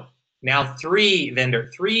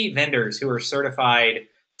who are certified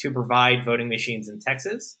to provide voting machines in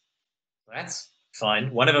Texas. That's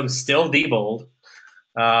fun. One of them's still debold.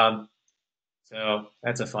 So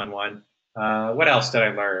that's a fun one. What else did I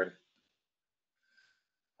learn?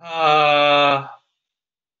 I'm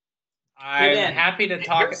happy to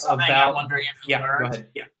talk about. I'm wondering if you learned. Go ahead.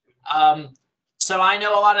 Yeah. So I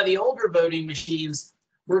know a lot of the older voting machines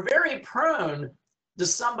were very prone to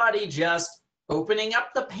somebody just opening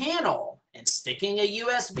up the panel and sticking a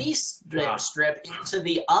USB strip into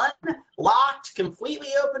the unlocked, completely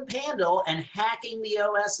open panel and hacking the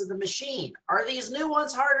OS of the machine. Are these new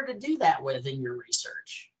ones harder to do that with in your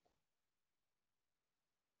research?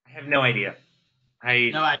 I have no idea.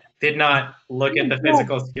 I did not look at the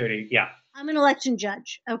physical security. Yeah. I'm an election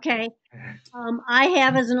judge, okay? I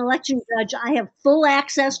have, as an election judge, I have full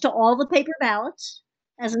access to all the paper ballots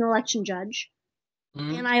as an election judge.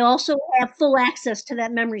 Mm-hmm. And I also have full access to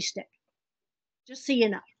that memory stick, just so you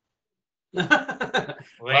know. There you go.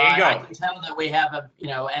 I can tell that we have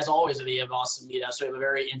as always at the EFF-Austin meetup, so we have a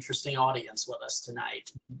very interesting audience with us tonight.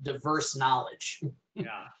 Diverse knowledge.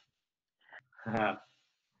 Yeah.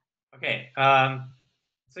 Okay.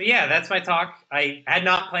 So yeah, that's my talk. I had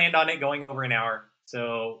not planned on it going over an hour,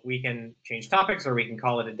 so we can change topics, or we can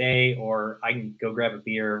call it a day, or I can go grab a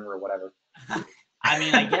beer or whatever. I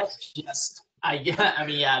mean, I guess no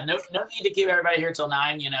need to keep everybody here till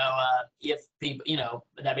 9. If people,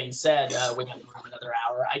 that being said, we have another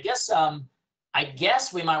hour. I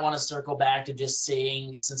guess we might want to circle back to just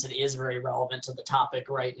seeing, since it is very relevant to the topic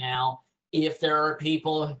right now, if there are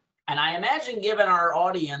people. And I imagine, given our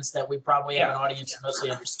audience, that we probably have an audience that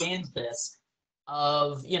mostly understands this,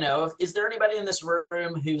 is there anybody in this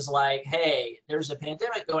room who's like, hey, there's a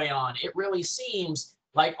pandemic going on. It really seems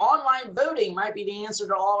like online voting might be the answer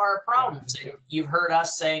to all our problems. You've heard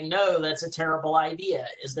us saying, no, that's a terrible idea.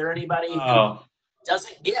 Is there anybody who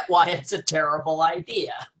doesn't get why it's a terrible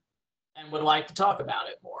idea and would like to talk about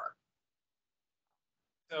it more?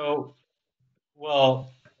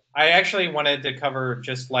 I actually wanted to cover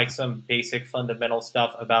just like some basic fundamental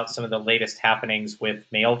stuff about some of the latest happenings with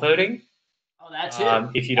mail voting. Oh, that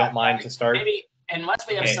too. If you don't mind to start. Maybe, and once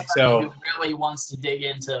we have somebody who really wants to dig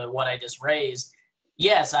into what I just raised,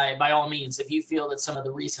 yes, by all means, if you feel that some of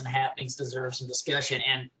the recent happenings deserve some discussion,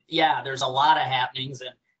 and yeah, there's a lot of happenings, and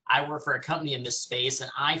I work for a company in this space,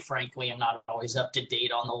 and I frankly am not always up to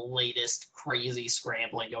date on the latest crazy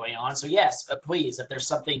scrambling going on. So yes, but please, if there's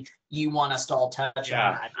something you want us to all touch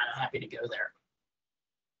on, I'm happy to go there.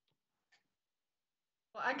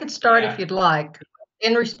 Well, I could start if you'd like.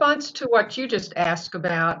 In response to what you just asked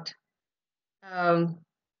about,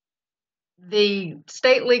 the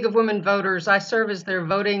State League of Women Voters, I serve as their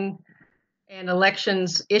voting and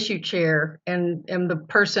elections issue chair, and am the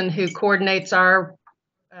person who coordinates our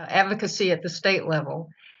advocacy at the state level.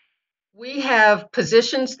 We have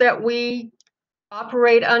positions that we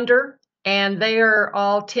operate under, and they are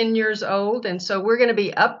all 10 years old. And so we're going to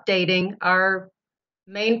be updating our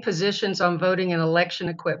main positions on voting and election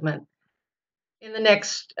equipment in the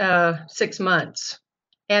next 6 months.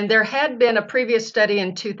 And there had been a previous study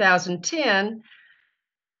in 2010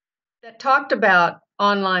 that talked about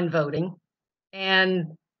online voting,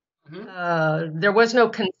 and there was no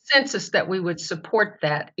consensus that we would support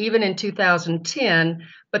that, even in 2010,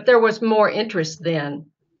 but there was more interest then.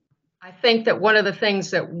 I think that one of the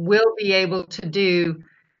things that we'll be able to do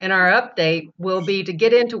in our update will be to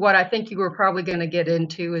get into what I think you were probably going to get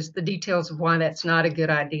into, is the details of why that's not a good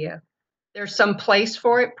idea. There's some place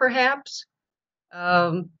for it, perhaps.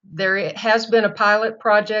 There has been a pilot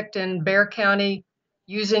project in Bexar County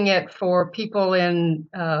using it for people in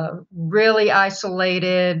really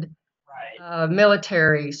isolated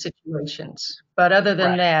military situations. But other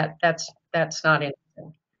than that, that's not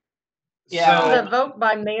anything. Yeah. The vote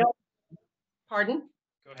by mail, pardon?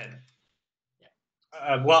 Go ahead.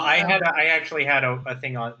 Well, I actually had a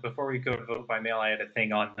thing on, before we go to vote by mail, I had a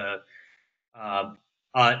thing on the,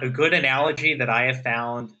 a good analogy that I have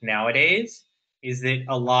found nowadays is that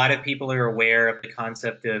a lot of people are aware of the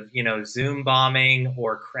concept of, Zoom bombing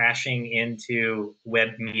or crashing into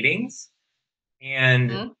web meetings.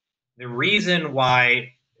 And the reason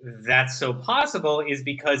why that's so possible is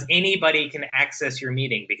because anybody can access your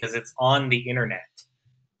meeting because it's on the internet.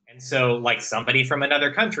 And so, like, somebody from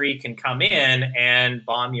another country can come in and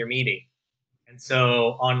bomb your meeting. And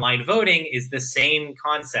so online voting is the same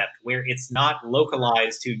concept where it's not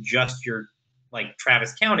localized to just your, like,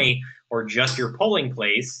 Travis County or just your polling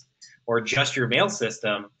place or just your mail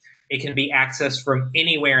system. It can be accessed from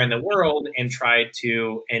anywhere in the world and try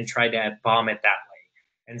to bomb it that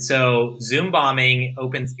way. And so Zoom bombing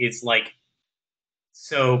it's like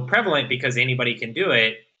so prevalent because anybody can do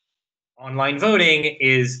it. Online voting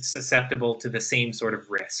is susceptible to the same sort of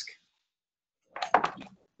risk.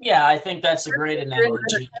 Yeah, I think that's a great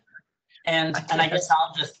analogy. And I guess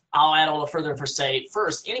I'll add a little further for say,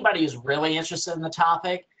 first, anybody who's really interested in the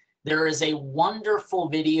topic, there is a wonderful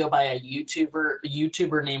video by a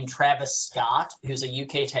YouTuber named Travis Scott, who's a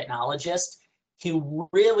UK technologist. He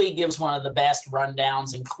really gives one of the best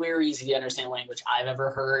rundowns in clear, easy to understand language I've ever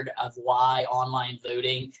heard of why online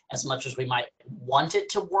voting, as much as we might want it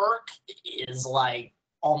to work, is like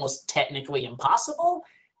almost technically impossible.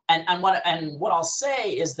 And what I'll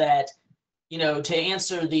say is that, to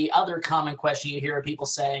answer the other common question you hear of people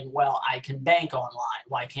saying, well, I can bank online.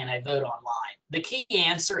 Why can't I vote online? The key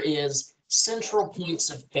answer is central points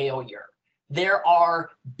of failure. There are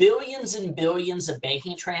billions and billions of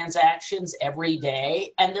banking transactions every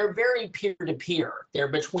day, and they're very peer-to-peer. They're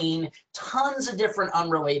between tons of different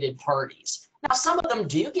unrelated parties. Now, some of them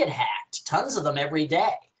do get hacked, tons of them every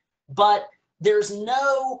day, but there's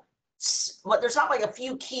not like a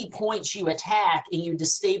few key points you attack and you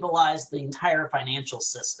destabilize the entire financial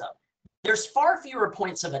system. There's far fewer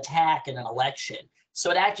points of attack in an election. So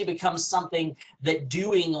it actually becomes something that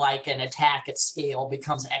doing like an attack at scale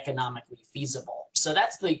becomes economically feasible. So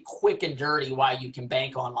that's the quick and dirty why you can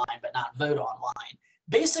bank online but not vote online.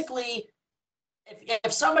 Basically,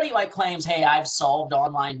 if somebody like claims, hey, I've solved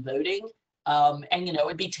online voting, and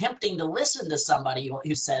it'd be tempting to listen to somebody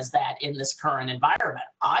who says that in this current environment.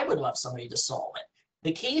 I would love somebody to solve it.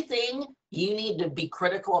 The key thing you need to be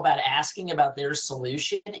critical about asking about their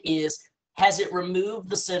solution is, has it removed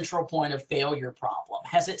the central point of failure problem?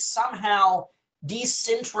 Has it somehow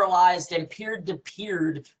decentralized and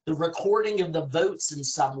peer-to-peered the recording of the votes in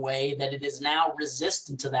some way that it is now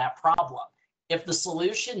resistant to that problem? If the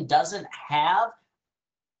solution doesn't have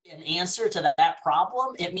an answer to that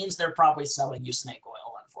problem, it means they're probably selling you snake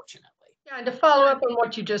oil, unfortunately. Yeah, and to follow up on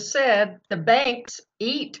what you just said, the banks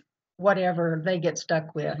eat whatever they get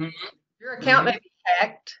stuck with. Your account may be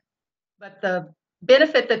hacked, but the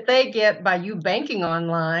benefit that they get by you banking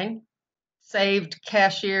online, saved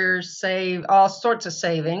cashiers, save all sorts of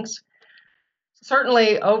savings,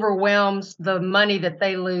 certainly overwhelms the money that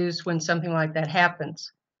they lose when something like that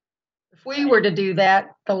happens. If we were to do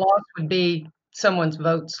that, the loss would be someone's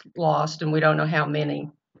votes lost, and we don't know how many.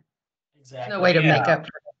 Exactly. There's no way to make up for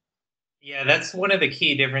it. Yeah, that's one of the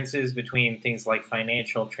key differences between things like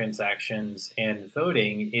financial transactions and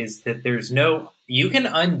voting is that you can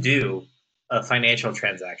undo a financial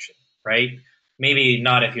transaction, right? Maybe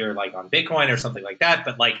not if you're like on Bitcoin or something like that,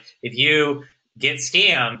 but like if you get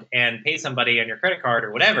scammed and pay somebody on your credit card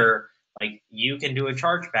or whatever, like you can do a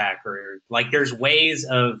chargeback, or like there's ways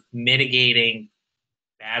of mitigating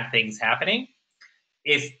bad things happening.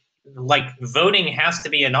 If like voting has to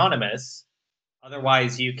be anonymous,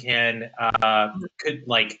 otherwise you could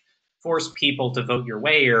like force people to vote your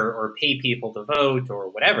way or pay people to vote or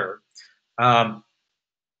whatever.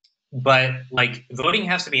 But like voting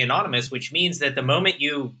has to be anonymous, which means that the moment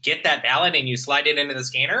you get that ballot and you slide it into the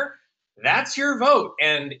scanner, that's your vote,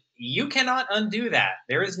 and you cannot undo that.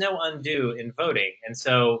 There is no undo in voting. And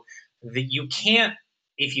so you can't,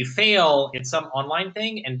 if you fail in some online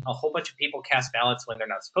thing and a whole bunch of people cast ballots when they're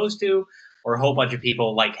not supposed to, or a whole bunch of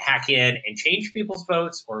people like hack in and change people's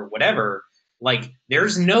votes or whatever, like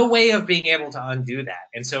there's no way of being able to undo that.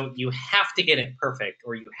 And so you have to get it perfect,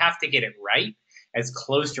 or you have to get it right, as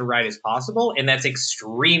close to right as possible. And that's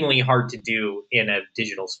extremely hard to do in a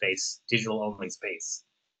digital only space.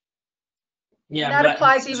 Yeah, and that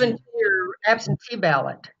applies even to your absentee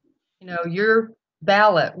ballot. Your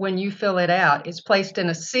ballot, when you fill it out, is placed in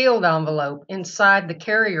a sealed envelope inside the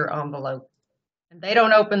carrier envelope. And they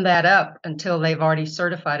don't open that up until they've already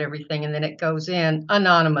certified everything, and then it goes in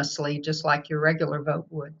anonymously, just like your regular vote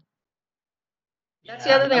would. That's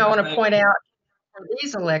the other thing I want to point out for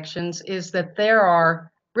these elections is that there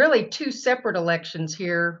are really two separate elections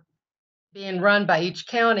here being run by each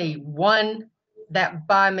county. One, that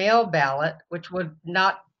by mail ballot, which would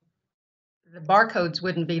not, the barcodes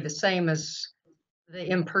wouldn't be the same as the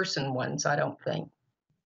in-person ones, I don't think,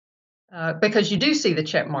 because you do see the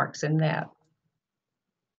check marks in that.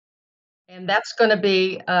 And that's going to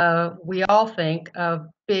be, we all think, a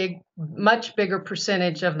much bigger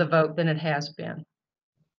percentage of the vote than it has been.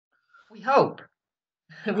 We hope.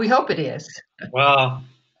 We hope it is. Well,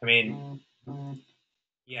 I mean,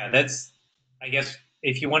 yeah, that's, I guess,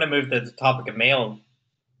 if you want to move to the topic of mail,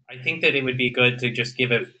 I think that it would be good to just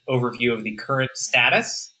give an overview of the current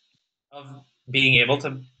status of being able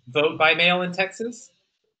to vote by mail in Texas.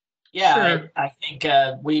 Yeah, Sure. I think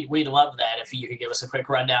we'd love that if you could give us a quick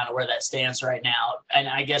rundown of where that stands right now. And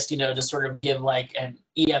I guess, to sort of give like an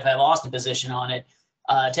EFF-Austin position on it,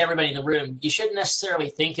 to everybody in the room, you shouldn't necessarily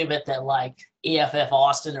think of it that like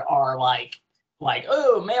EFF-Austin are like,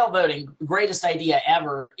 oh, mail voting, greatest idea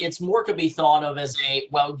ever. It's more could be thought of as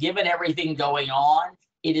well, given everything going on,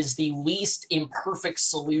 it is the least imperfect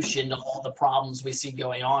solution to all the problems we see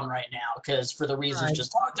going on right now. Because for the reasons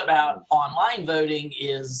just talked about, online voting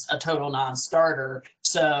is a total non-starter.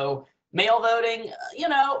 So mail voting,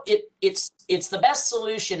 it's the best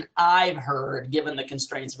solution I've heard, given the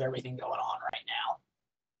constraints of everything going on right now.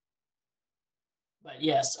 But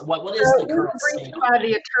yes, what is the current state? By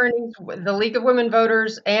the attorneys, the League of Women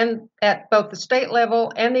Voters, and at both the state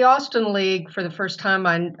level and the Austin League, for the first time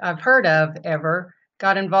I've heard of ever,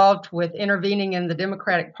 got involved with intervening in the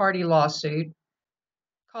Democratic Party lawsuit,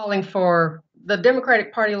 calling for the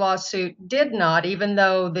Democratic Party lawsuit did not, even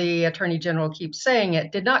though the Attorney General keeps saying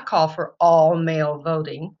it, did not call for all mail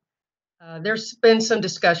voting. There's been some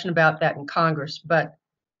discussion about that in Congress, but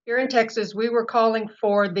here in Texas, we were calling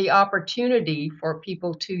for the opportunity for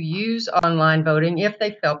people to use online voting if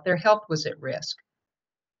they felt their health was at risk.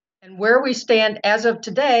 And where we stand as of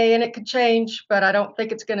today, and it could change, but I don't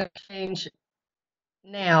think it's going to change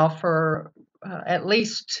now for at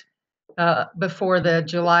least before the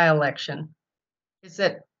July election, is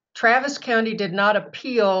that Travis County did not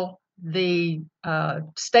appeal the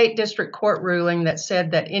state district court ruling that said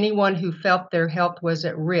that anyone who felt their health was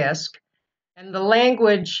at risk. And the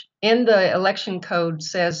language in the election code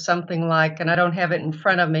says something like, and I don't have it in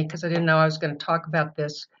front of me because I didn't know I was going to talk about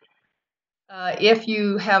this. If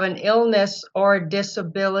you have an illness or a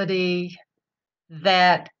disability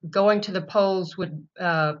that going to the polls would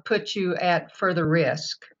put you at further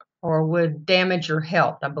risk or would damage your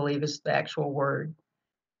health, I believe is the actual word,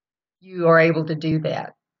 you are able to do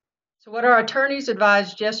that. So what our attorneys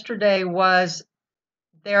advised yesterday was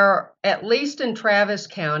there, at least in Travis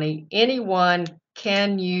County, anyone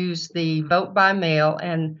can use the vote by mail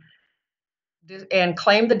and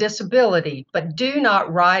claim the disability, but do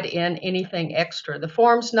not write in anything extra. The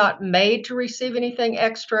form's not made to receive anything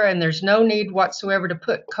extra, and there's no need whatsoever to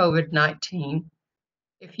put COVID-19.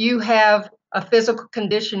 If you have a physical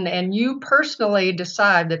condition and you personally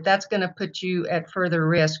decide that that's going to put you at further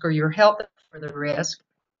risk or your health at further risk,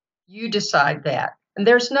 you decide that. And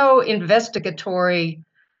there's no investigatory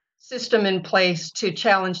system in place to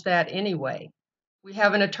challenge that anyway. We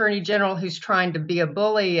have an attorney general who's trying to be a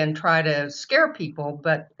bully and try to scare people,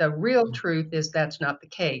 but the real truth is that's not the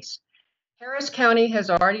case. Harris County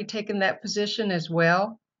has already taken that position as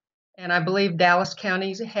well, and I believe Dallas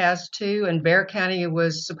County has too, and Bexar County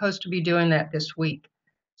was supposed to be doing that this week.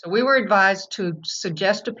 So we were advised to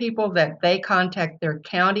suggest to people that they contact their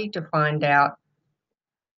county to find out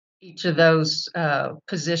each of those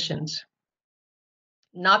positions.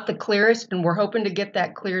 Not the clearest, and we're hoping to get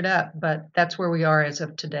that cleared up, but that's where we are as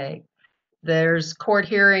of today. There's court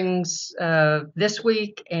hearings this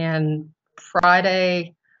week and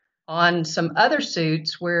Friday on some other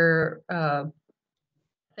suits where I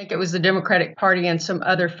think it was the Democratic Party and some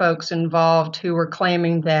other folks involved who were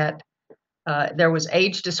claiming that there was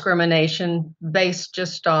age discrimination based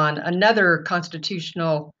just on another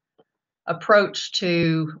constitutional approach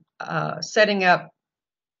to setting up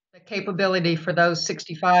the capability for those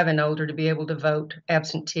 65 and older to be able to vote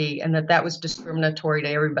absentee, and that was discriminatory to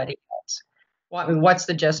everybody else. Well, I mean, what's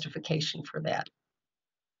the justification for that?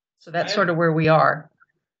 So that's sort of where we are.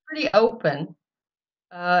 Pretty open.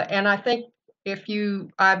 And I think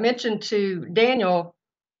I mentioned to Daniel,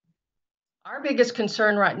 our biggest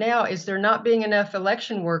concern right now is there not being enough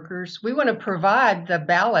election workers. We want to provide the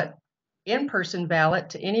ballot, in-person ballot,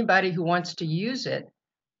 to anybody who wants to use it.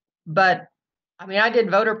 But I mean, I did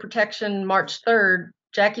voter protection March 3rd.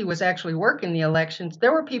 Jackie was actually working the elections.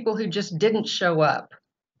 There were people who just didn't show up.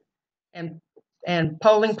 And and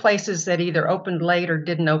polling places that either opened late or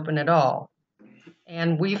didn't open at all.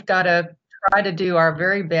 And we've got to try to do our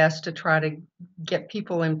very best to try to get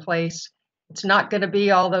people in place. It's not going to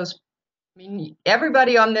be all those, I mean,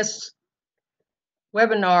 everybody on this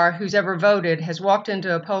webinar who's ever voted has walked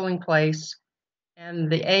into a polling place, and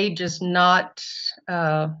the age is not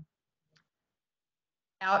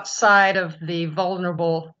outside of the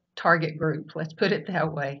vulnerable target group. Let's put it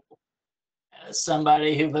that way. As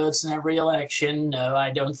somebody who votes in every election, no,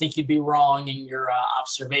 I don't think you'd be wrong in your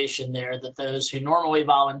observation there that those who normally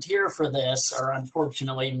volunteer for this are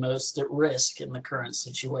unfortunately most at risk in the current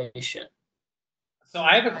situation. So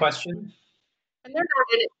I have a question. And they're not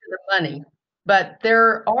in it for the money, but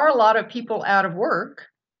there are a lot of people out of work,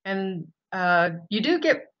 and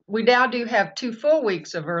we now do have 2 full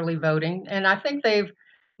weeks of early voting, and I think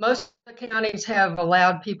most of the counties have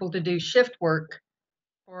allowed people to do shift work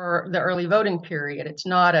for the early voting period. It's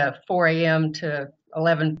not a 4 a.m. to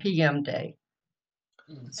 11 p.m. day.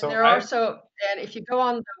 So And if you go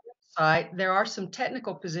on the website, there are some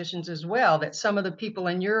technical positions as well that some of the people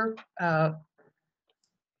in your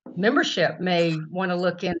membership may want to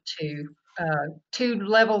look into, 2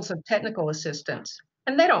 levels of technical assistance.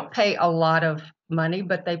 And they don't pay a lot of money,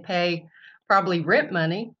 but they pay probably rent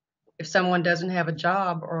money if someone doesn't have a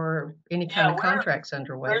job or any kind of contracts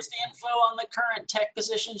underway. Where's the info on the current tech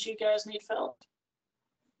positions you guys need filled?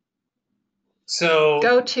 So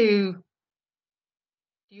do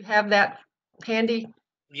you have that handy?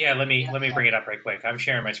 Yeah, let me bring it up right quick. I'm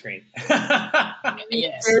sharing my screen.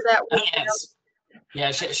 Yes. Share that with Yes.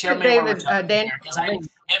 Yeah, share me David, Daniel. Daniel.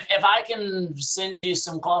 If I can send you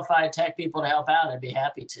some qualified tech people to help out, I'd be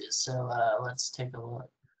happy to. So let's take a look.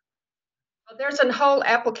 Well, there's a whole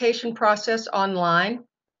application process online,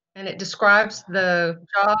 and it describes the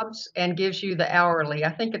jobs and gives you the hourly. I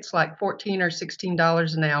think it's like $14 or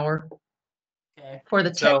 $16 an hour for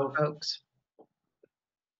the tech folks.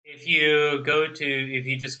 If you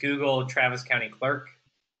just Google Travis County Clerk,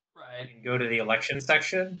 right, and go to the election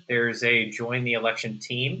section, there's a join the election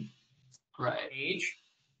team page,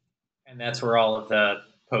 and that's where all of the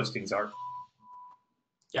postings are.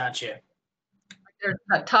 Gotcha. There's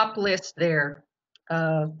a top list there.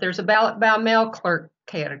 There's a ballot by mail clerk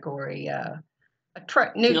category,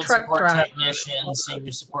 new Field truck support driver, technician,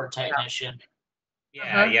 senior support technician.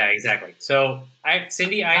 Yeah, exactly. So,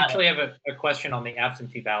 Cindy, I actually have a question on the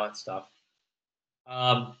absentee ballot stuff.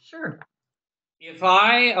 Sure. If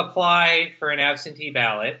I apply for an absentee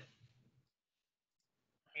ballot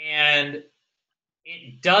and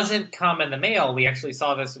it doesn't come in the mail, we actually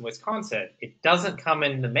saw this in Wisconsin, it doesn't come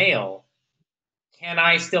in the mail, can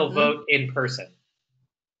I still vote in person?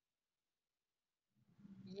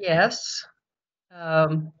 Yes.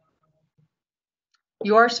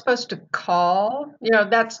 You are supposed to call,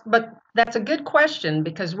 that's a good question,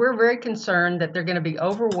 because we're very concerned that they're going to be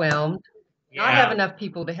overwhelmed, not have enough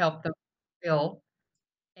people to help them fill.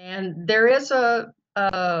 And there is an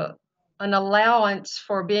allowance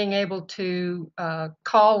for being able to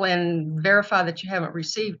call and verify that you haven't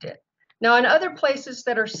received it. Now, in other places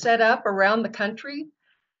that are set up around the country,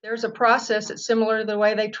 there's a process that's similar to the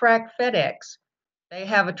way they track FedEx. They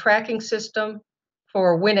have a tracking system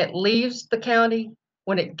for when it leaves the county,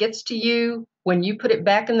 when it gets to you, when you put it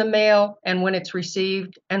back in the mail, and when it's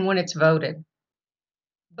received, and when it's voted.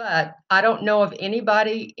 But I don't know of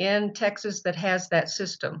anybody in Texas that has that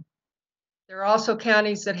system. There are also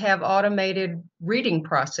counties that have automated reading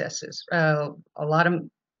processes, a lot of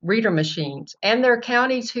reader machines, and there are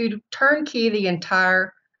counties who turnkey the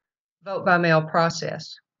entire vote by mail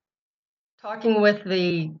process. Talking with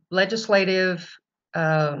the legislative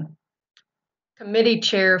committee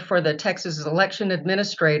chair for the Texas election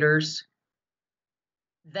administrators,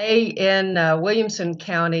 they in Williamson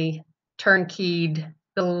County turnkeyed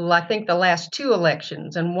I think the last 2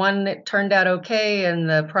 elections, and one that turned out okay, and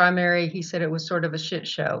the primary, he said it was sort of a shit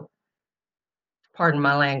show. Pardon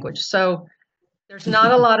my language. So there's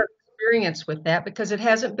not a lot of experience with that because it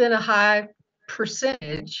hasn't been a high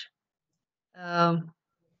percentage. I've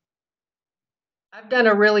done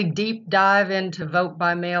a really deep dive into vote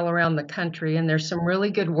by mail around the country, and there's some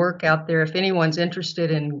really good work out there if anyone's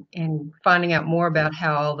interested in finding out more about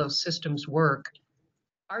how all those systems work.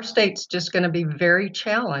 Our state's just going to be very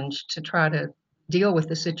challenged to try to deal with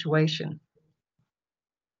the situation.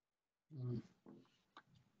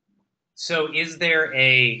 So is there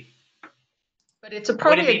But it's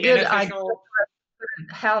probably a good idea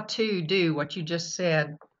how to do what you just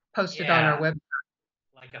said, posted on our website.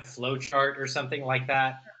 Like a flow chart or something like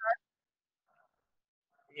that?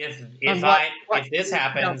 If this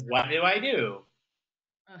happens, what do I do?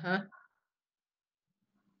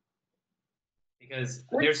 Because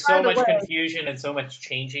Which, there's by so the much way- confusion and so much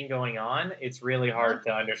changing going on. It's really hard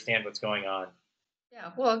to understand what's going on.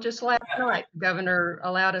 Yeah, well, just last night, the governor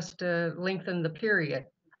allowed us to lengthen the period.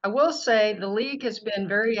 I will say the league has been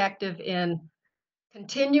very active in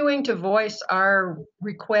continuing to voice our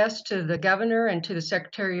request to the governor and to the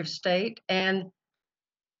Secretary of State. And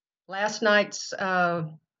last night's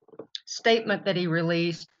statement that he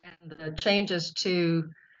released and the changes to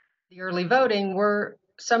the early voting were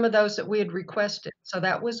some of those that we had requested. So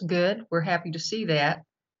that was good. We're happy to see that.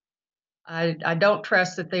 I don't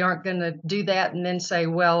trust that they aren't going to do that and then say,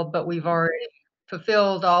 well, but we've already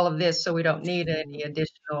fulfilled all of this, so we don't need any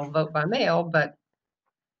additional vote by mail. But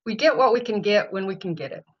we get what we can get when we can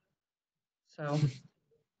get it. So,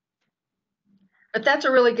 but that's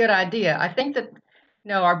a really good idea. I think that,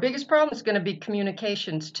 our biggest problem is going to be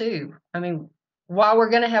communications too. I mean, while we're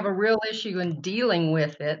going to have a real issue in dealing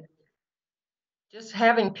with it, just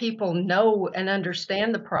having people know and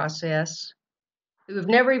understand the process who have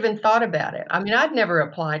never even thought about it. I mean, I'd never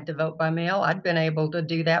applied to vote by mail. I'd been able to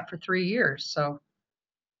do that for 3 years. So,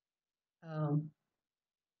 and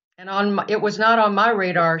it was not on my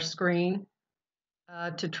radar screen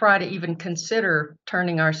to try to even consider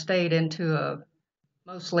turning our state into a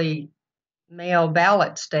mostly mail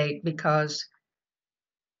ballot state, because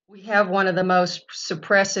we have one of the most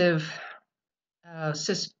suppressive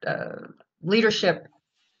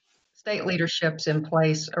state leaderships in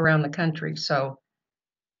place around the country. So,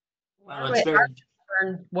 Well, it's very. our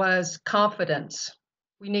concern was confidence.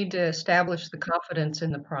 We need to establish the confidence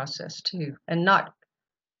in the process too, and not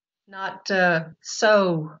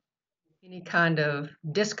sow any kind of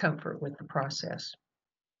discomfort with the process.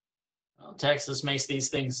 Well, Texas makes these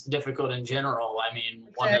things difficult in general. I mean,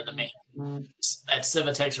 one of the main that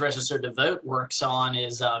Civitex Registered to Vote works on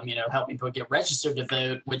is, helping people get registered to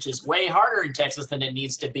vote, which is way harder in Texas than it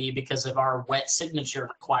needs to be because of our wet signature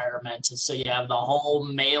requirements. And so you have the whole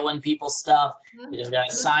mailing people stuff. You just got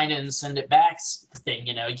to sign it and send it back thing.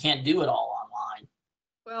 You can't do it all online.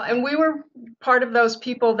 Well, and we were part of those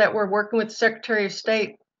people that were working with the Secretary of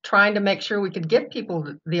State trying to make sure we could give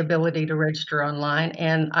people the ability to register online.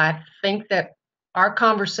 And I think that our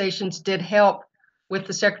conversations did help with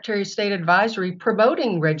the Secretary of State advisory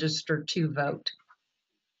promoting register to vote.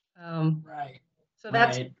 Right. So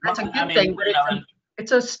that's right. a good I mean, thing, but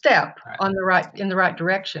it's a step in the right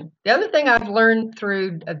direction. The other thing I've learned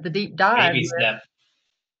through the deep dive Baby is step.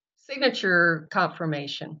 signature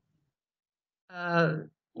confirmation.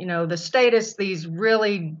 The state has these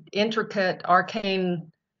really intricate,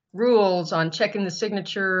 arcane rules on checking the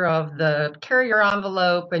signature of the carrier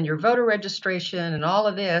envelope and your voter registration and all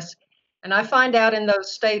of this. And I find out in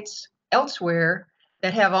those states elsewhere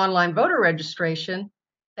that have online voter registration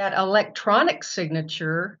that electronic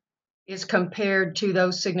signature is compared to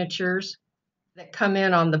those signatures that come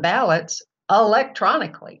in on the ballots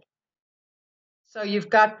electronically. So you've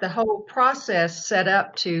got the whole process set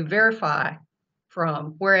up to verify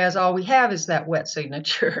from, whereas all we have is that wet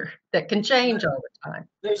signature that can change all the time.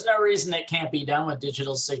 There's no reason it can't be done with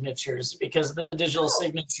digital signatures, because the digital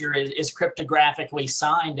signature is cryptographically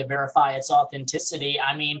signed to verify its authenticity.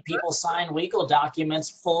 I mean, people sign legal documents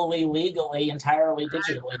fully legally, entirely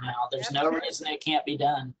digitally now. There's no reason it can't be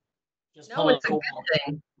done. It's a good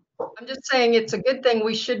thing. I'm just saying it's a good thing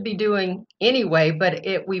we should be doing anyway, but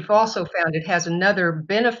we've also found it has another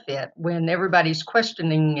benefit when everybody's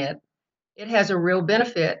questioning it. It has a real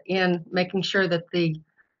benefit in making sure that the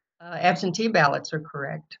absentee ballots are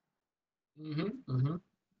correct.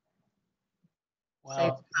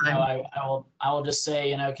 Well, I will just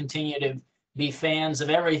say, continue to be fans of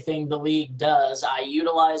everything the league does. I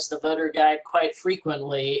utilize the voter guide quite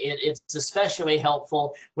frequently. It's especially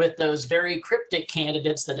helpful with those very cryptic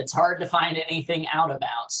candidates that it's hard to find anything out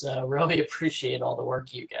about. So really appreciate all the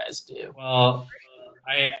work you guys do. Well,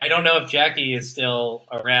 I don't know if Jackie is still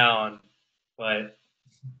around, but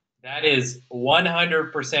that is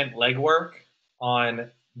 100% legwork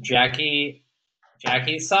on Jackie's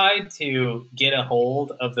side to get a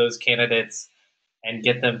hold of those candidates and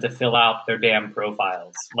get them to fill out their damn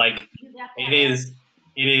profiles. Like, it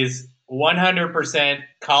is 100%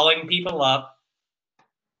 calling people up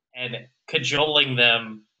and cajoling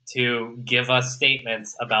them to give us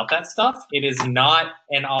statements about that stuff. It is not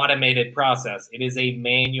an automated process. It is a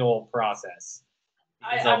manual process.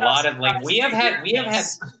 It's a lot of, like, we have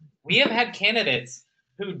had candidates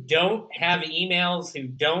who don't have emails, who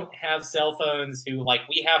don't have cell phones, who, like,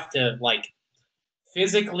 we have to, like,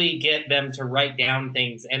 physically get them to write down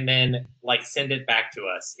things and then, like, send it back to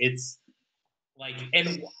us. It's like,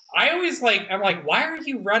 and I always, like, I'm like, why are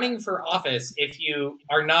you running for office if you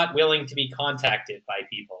are not willing to be contacted by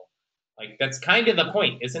people? Like, that's kind of the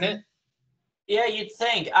point, isn't it? Yeah, you'd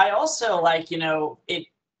think. I also like,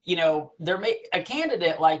 there may a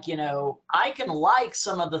candidate like, I can like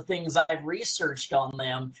some of the things I've researched on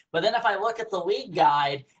them, but then if I look at the league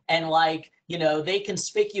guide and like, they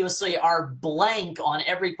conspicuously are blank on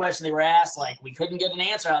every question they were asked, like we couldn't get an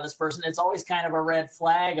answer out of this person, it's always kind of a red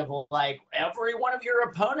flag of like, every one of your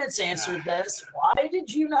opponents answered this. Why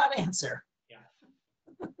did you not answer? Yeah.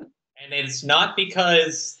 And it's not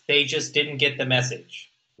because they just didn't get the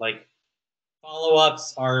message. Like,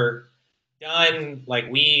 follow-ups are done, like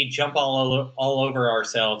we jump all over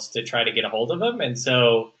ourselves to try to get a hold of them. And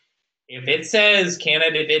so if it says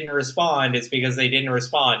Canada didn't respond, it's because they didn't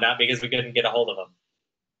respond, not because we couldn't get a hold of them.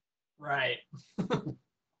 Right.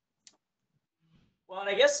 Well, and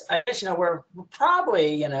I guess we're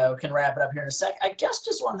probably can wrap it up here in a sec. I guess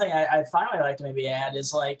just one thing I'd finally like to maybe add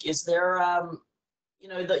is like, is there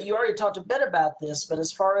you already talked a bit about this, but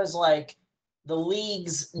as far as like the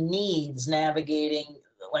league's needs navigating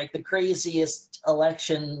like the craziest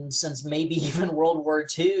election since maybe even World War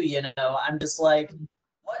II, I'm just like,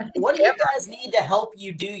 what do you guys need to help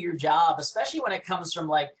you do your job, especially when it comes from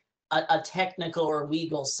like a technical or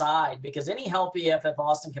legal side? Because any help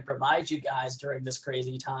EFF-Austin can provide you guys during this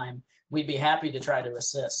crazy time, we'd be happy to try to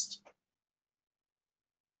assist.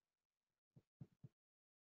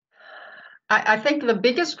 I think the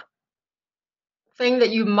biggest thing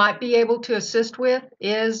that you might be able to assist with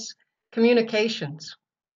is communications.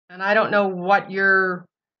 And I don't know what your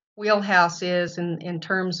wheelhouse is in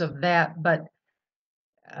terms of that, but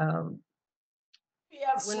we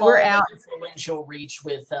have when small we're out, influential reach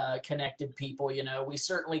with connected people, we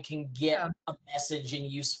certainly can get a message in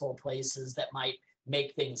useful places that might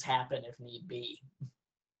make things happen if need be.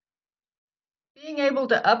 Being able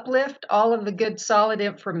to uplift all of the good, solid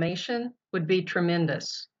information would be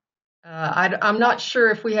tremendous. I'm not sure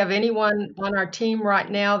if we have anyone on our team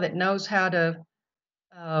right now that knows how to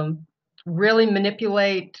really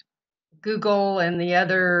manipulate Google and the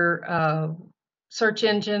other search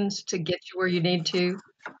engines to get you where you need to.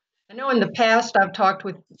 I know in the past I've talked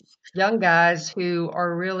with young guys who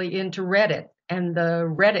are really into Reddit, and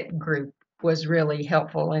the Reddit group was really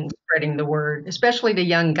helpful in spreading the word, especially to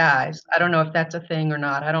young guys. I don't know if that's a thing or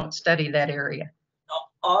not. I don't study that area.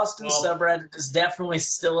 Austin subreddit is definitely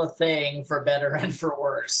still a thing, for better and for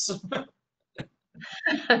worse.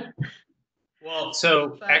 Well,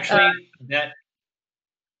 so actually that.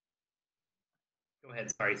 Go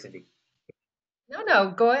ahead. Sorry, Cindy.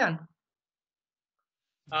 No, go on.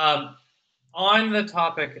 On the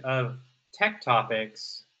topic of tech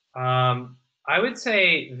topics, I would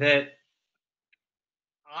say that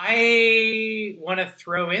I want to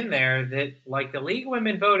throw in there that like the League of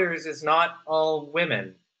Women Voters is not all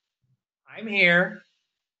women. I'm here,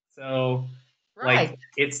 so like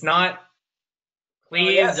it's not.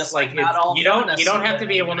 Please, just like not all you don't have to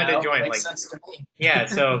be a woman to join. Makes like, sense to me. Yeah,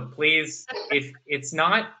 so please, if it's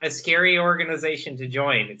not a scary organization to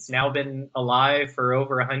join, it's now been alive for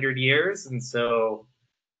over 100 years, and so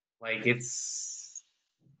like it's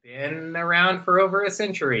been around for over a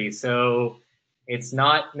century. So it's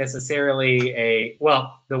not necessarily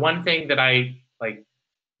the one thing that I like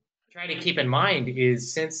try to keep in mind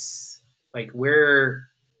is since like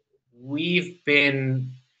we've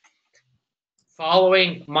been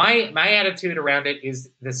following my attitude around it is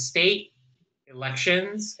the state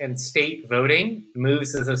elections and state voting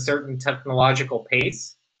moves at a certain technological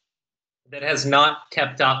pace that has not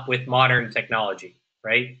kept up with modern technology,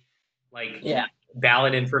 right? Like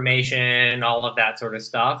ballot information, all of that sort of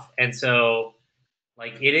stuff. And so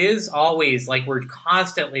like it is always like we're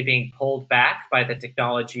constantly being pulled back by the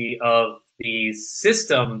technology of the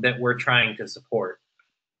system that we're trying to support.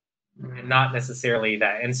 And not necessarily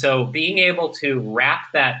that. And so being able to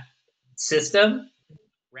wrap that system,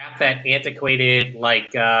 wrap that antiquated,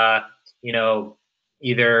 like,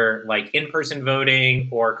 either like in-person voting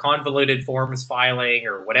or convoluted forms filing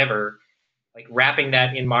or whatever, like wrapping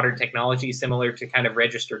that in modern technology similar to kind of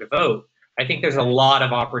register to vote, I think there's a lot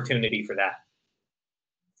of opportunity for that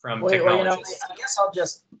from technologists. I guess I'll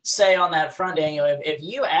just say on that front, Daniel, if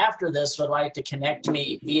you after this would like to connect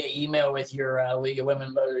me via email with your League of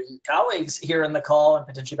Women Voters colleagues here in the call and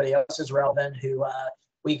potentially anybody else is relevant who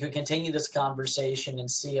we could continue this conversation and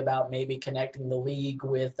see about maybe connecting the league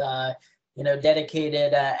with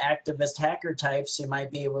dedicated activist hacker types who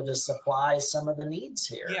might be able to supply some of the needs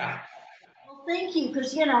here. Yeah. Well, thank you,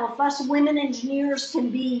 because if us women engineers can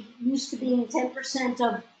be used to being 10%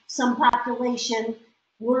 of some population,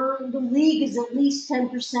 the league is at least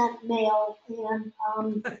 10% male, and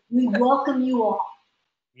we welcome you all.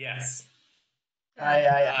 Yes.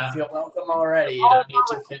 I feel welcome already. You All don't need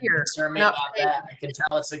to volunteer, concern me not about paid. that. I can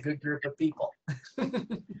tell it's a good group of people.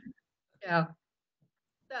 Yeah.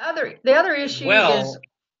 The other issue is,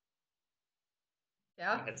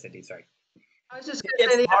 Go ahead, Cindy, sorry. I was just going to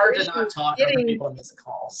It's say the hard other to issue not is talk over people in this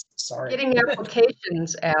call. Sorry. getting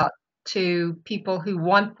applications out to people who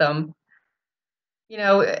want them. You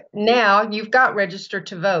know, now you've got Register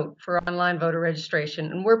to Vote for online voter registration,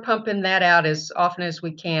 and we're pumping that out as often as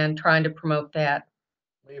we can, trying to promote that.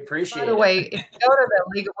 We appreciate By the it. way, if you go to the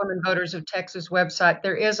League of Women Voters of Texas website,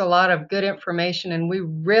 there is a lot of good information, and we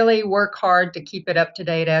really work hard to keep it up to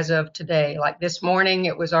date as of today. Like this morning,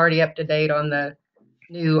 it was already up to date on the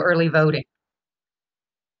new early voting.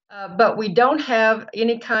 But we don't have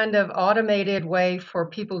any kind of automated way for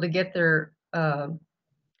people to get their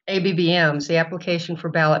ABBMs, the application for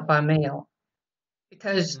ballot by mail,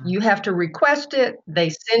 because you have to request it. They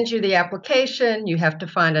send you the application. You have to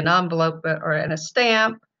find an envelope or a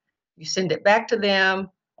stamp. You send it back to them.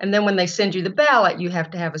 And then when they send you the ballot, you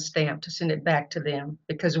have to have a stamp to send it back to them,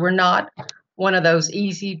 because we're not one of those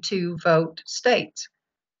easy to vote states.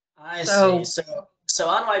 I see. So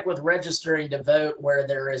unlike with registering to vote, where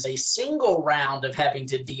there is a single round of having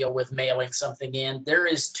to deal with mailing something in, there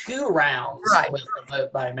is 2 rounds with the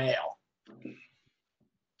vote by mail.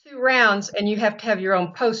 2 rounds, and you have to have your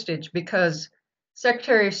own postage, because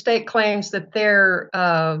Secretary of State claims that their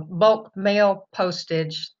bulk mail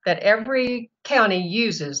postage that every county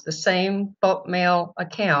uses, the same bulk mail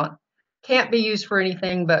account, can't be used for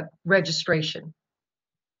anything but registration.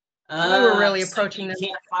 We were really approaching them. You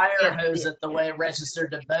can't fire hose it the way Register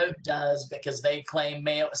to Vote does, because they claim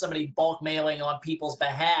somebody bulk mailing on people's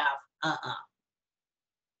behalf.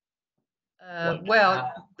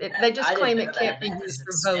 Well, they just claim it can't be used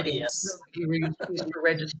for voting. It can be used for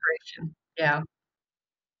registration. Yeah.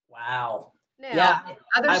 Wow. Now,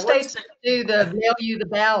 other states that do the mail you the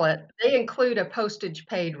ballot, they include a postage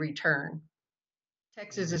paid return.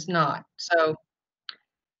 Texas is not. So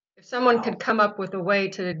if someone could come up with a way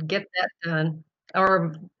to get that done,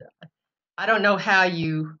 or I don't know how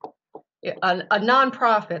you, a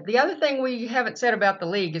nonprofit. The other thing we haven't said about the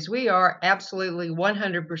league is we are absolutely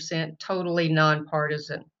 100% totally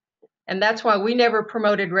nonpartisan. And that's why we never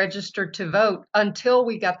promoted Register to Vote until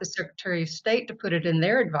we got the Secretary of State to put it in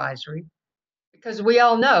their advisory, because we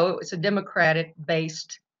all know it was a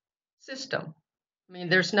Democratic-based system. I mean,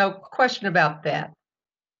 there's no question about that.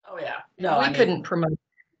 Oh, yeah. No, we couldn't promote.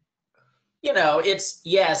 You know, it's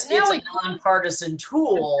a nonpartisan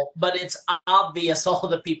tool, but it's obvious all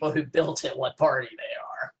the people who built it, what party they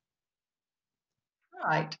are.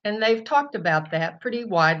 Right. And they've talked about that pretty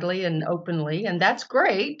widely and openly, and that's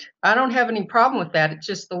great. I don't have any problem with that. It's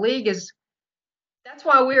just the league that's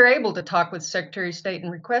why we're able to talk with Secretary of State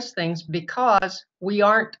and request things, because we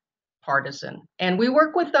aren't partisan. And we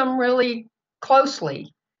work with them really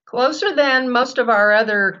closely, closer than most of our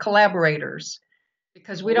other collaborators,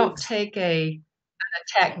 because we don't take an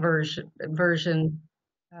attack version. We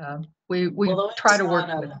try to work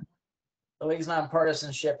with them. The league's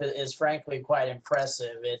nonpartisanship is frankly quite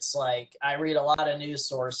impressive. It's like I read a lot of news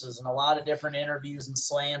sources and a lot of different interviews and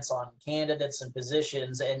slants on candidates and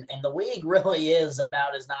positions, and the league really is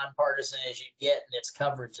about as nonpartisan as you get in its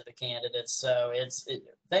coverage of the candidates. So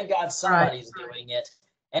thank God somebody's doing it.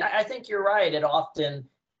 And I think you're right. It often,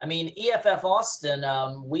 I mean, EFF-Austin,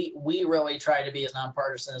 we really try to be as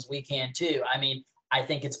nonpartisan as we can too. I mean, I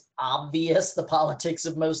think it's obvious the politics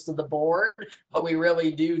of most of the board, but we really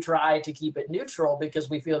do try to keep it neutral, because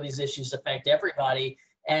we feel these issues affect everybody.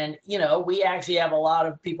 And, you know, we actually have a lot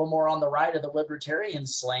of people more on the right of the libertarian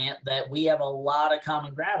slant that we have a lot of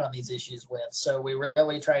common ground on these issues with. So we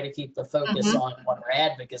really try to keep the focus on what our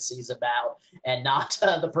advocacy is about, and not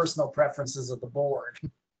the personal preferences of the board.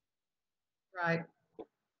 Right.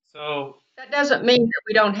 So that doesn't mean that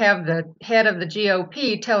we don't have the head of the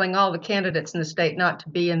GOP telling all the candidates in the state not to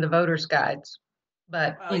be in the voters' guides.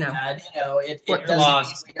 But, it doesn't mean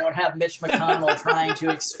we don't have Mitch McConnell trying to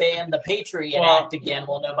expand the Patriot Act again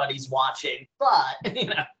while nobody's watching. But, you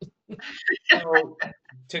know. So,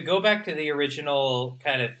 to go back to the original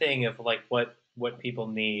kind of thing of like what people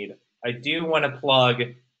need, I do want to plug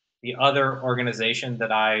the other organization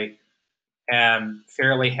that I am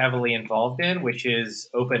fairly heavily involved in, which is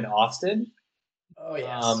OpenAustin. Oh,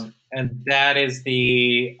 yes. And that is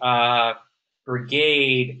the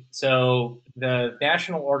brigade. So the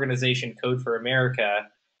national organization Code for America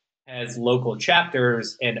has local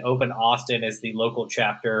chapters, and OpenAustin is the local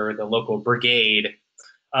chapter, the local brigade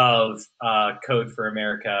of Code for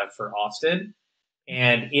America for Austin.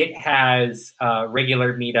 And it has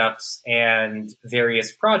regular meetups and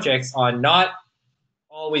various projects on not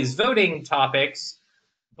always voting topics,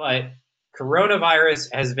 but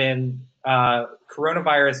coronavirus has been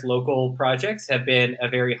coronavirus local projects have been a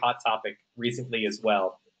very hot topic recently as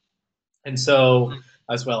well. And so,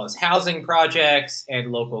 as well as housing projects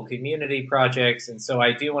and local community projects. And so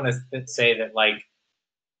I do want to say that, like,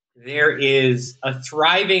 there is a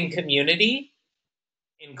thriving community,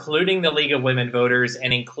 including the League of Women Voters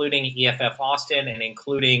and including EFF-Austin and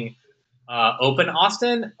including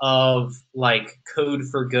OpenAustin, of like code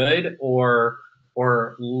for good or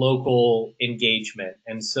local engagement.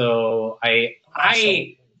 And so I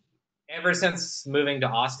ever since moving to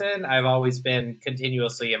Austin, I've always been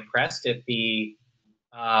continuously impressed at the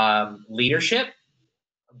leadership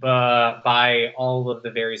by all of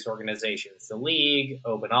the various organizations, the League,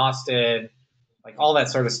 OpenAustin, like all that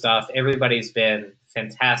sort of stuff. Everybody's been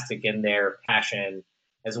fantastic in their passion,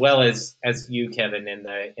 as well as you, Kevin,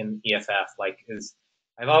 in EFF. Like,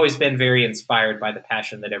 I've always been very inspired by the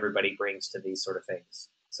passion that everybody brings to these sort of things.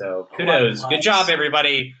 So kudos, good job,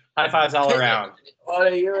 everybody. High fives all around.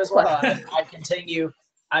 Well, you as well. I continue.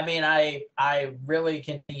 I mean, I really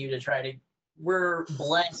continue to try to. We're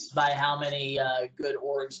blessed by how many good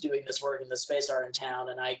orgs doing this work in this space are in town,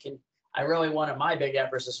 and I really, one of my big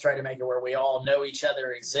efforts is try to make it where we all know each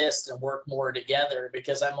other exist and work more together,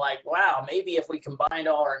 because I'm like, wow, maybe if we combined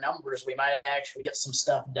all our numbers, we might actually get some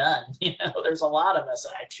stuff done. You know, there's a lot of us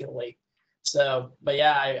actually. So, but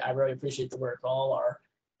yeah, I really appreciate the work all our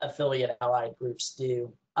affiliate allied groups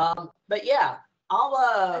do. But yeah,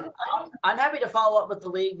 I'm happy to follow up with the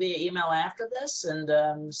League via email after this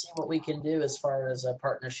and see what we can do as far as a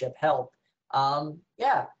partnership help.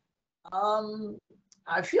 Yeah.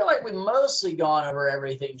 I feel like we've mostly gone over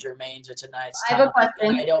everything germane to tonight's topic. I have a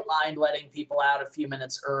question. I don't mind letting people out a few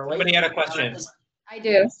minutes early. Somebody had a question. I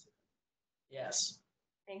do. Yes.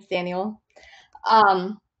 Thanks, Daniel.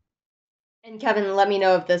 And Kevin, let me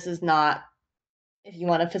know if this is not, if you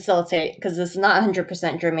want to facilitate, because this is not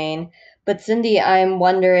 100% germane. But Cindy, I'm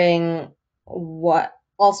wondering what,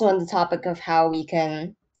 also on the topic of how we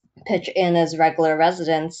can pitch in as regular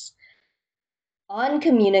residents, on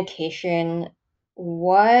communication,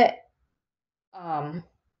 what, can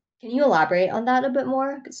you elaborate on that a bit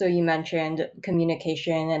more? So you mentioned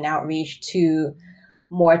communication and outreach to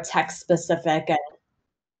more text specific and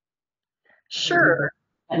Sure.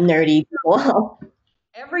 nerdy people.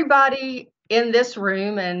 Everybody in this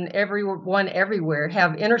room and everyone everywhere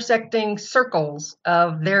have intersecting circles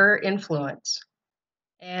of their influence,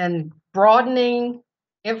 and broadening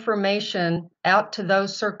information out to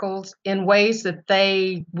those circles in ways that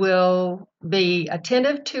they will be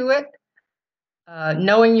attentive to it,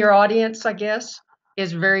 knowing your audience, I guess,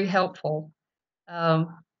 is very helpful.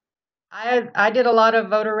 I did a lot of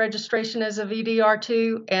voter registration as a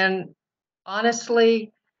VDR2, and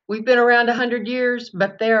honestly, we've been around 100 years,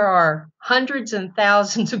 but there are hundreds and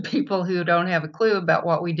thousands of people who don't have a clue about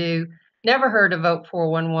what we do, never heard of Vote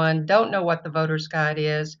 411, don't know what the voter's guide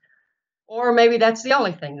is, or maybe that's the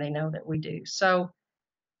only thing they know that we do. So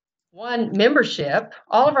one, membership.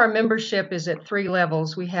 All of our membership is at 3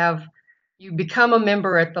 levels. We have, you become a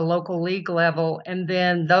member at the local league level, and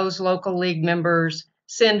then those local league members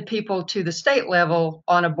send people to the state level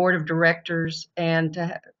on a board of directors and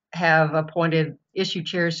to have appointed issue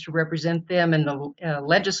chairs to represent them in the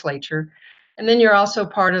legislature. And then you're also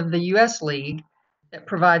part of the U.S. League that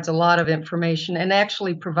provides a lot of information and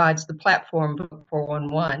actually provides the platform Vote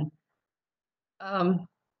 411.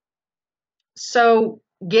 So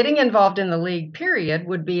getting involved in the league, period,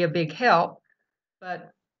 would be a big help.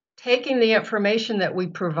 But taking the information that we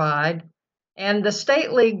provide, and the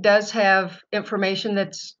state league does have information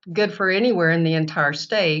that's good for anywhere in the entire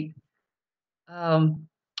state,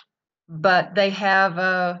 but they have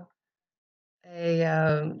a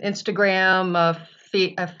Instagram, a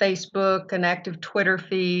Facebook, an active Twitter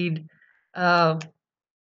feed, and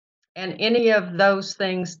any of those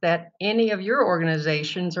things that any of your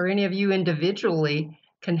organizations or any of you individually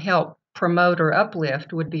can help promote or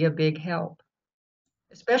uplift would be a big help,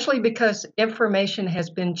 especially because information has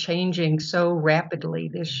been changing so rapidly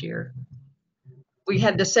this year. We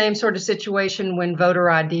had the same sort of situation when voter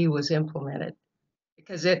ID was implemented,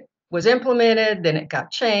 because it was implemented, then it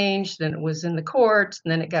got changed, then it was in the courts,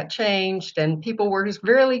 and then it got changed, and people were just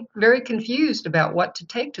very, very confused about what to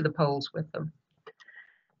take to the polls with them.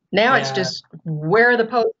 Now it's just, where are the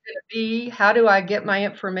polls going to be? How do I get my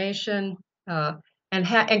information? And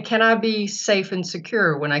can I be safe and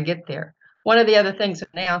secure when I get there? One of the other things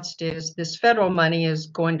announced is this federal money is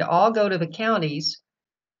going to all go to the counties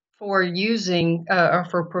for using or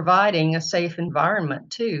for providing a safe environment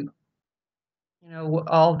too. You know,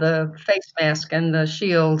 all the face masks and the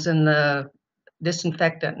shields and the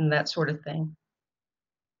disinfectant and that sort of thing.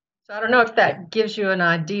 So I don't know if that gives you an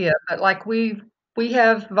idea, but like we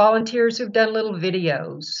have volunteers who've done little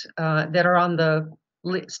videos that are on the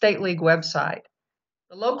state league website.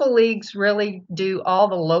 The local leagues really do all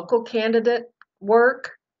the local candidate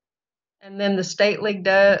work, and then the state league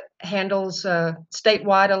handles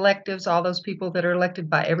statewide electives, all those people that are elected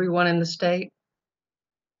by everyone in the state.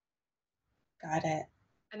 Got it.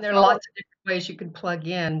 And there are lots of different ways you can plug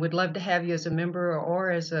in. We'd love to have you as a member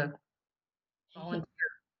or as a volunteer.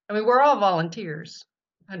 I mean, we're all volunteers,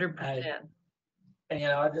 100%. And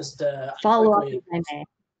I just Follow up quickly, if I may.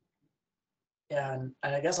 yeah, and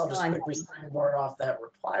I guess I'll just quickly springboard off that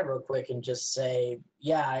reply real quick and just say,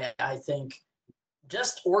 yeah, I think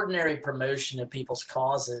just ordinary promotion of people's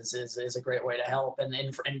causes is a great way to help, and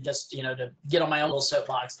just to get on my own little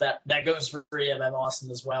soapbox, that goes for EFF-Austin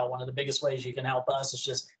as well. One of the biggest ways you can help us is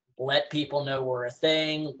just let people know we're a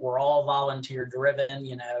thing. We're all volunteer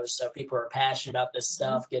driven, so people are passionate about this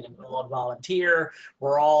stuff, get involved, volunteer.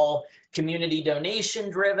 We're all community donation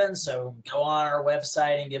driven, so go on our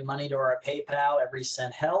website and give money to our PayPal. Every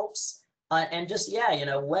cent helps. And just,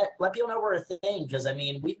 let people know we're a thing, because, I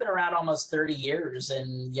mean, we've been around almost 30 years,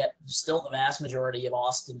 and yet still the vast majority of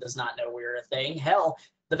Austin does not know we're a thing. Hell,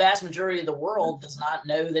 the vast majority of the world does not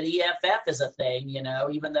know that EFF is a thing,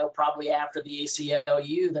 even though probably after the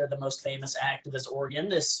ACLU, they're the most famous activist org in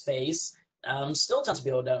this space. Still tons of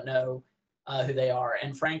people don't know who they are.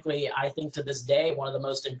 And frankly, I think to this day, one of the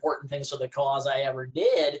most important things for the cause I ever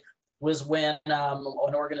did was when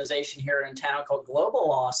an organization here in town called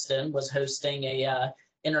Global Austin was hosting a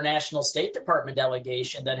international State Department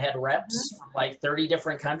delegation that had reps from like 30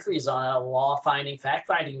 different countries on a law-finding,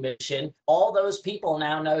 fact-finding mission. All those people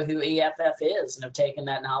now know who EFF is and have taken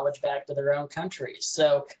that knowledge back to their own countries.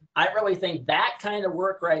 So I really think that kind of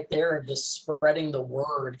work right there, of just spreading the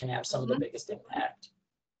word, can have some of the biggest impact.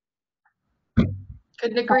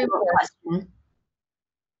 Couldn't agree more.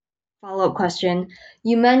 Follow-up question.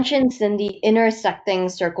 You mentioned, Cindy, intersecting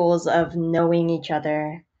circles of knowing each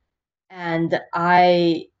other. And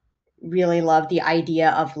I really love the idea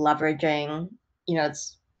of leveraging,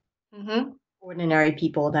 it's ordinary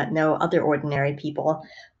people that know other ordinary people.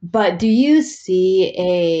 But do you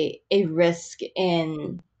see a risk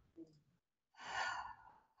in,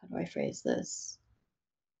 how do I phrase this?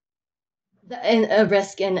 A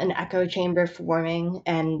risk in an echo chamber forming,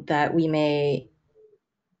 and that we may,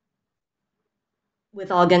 with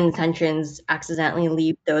all good intentions, accidentally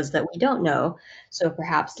leave those that we don't know, so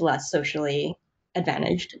perhaps less socially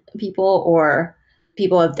advantaged people or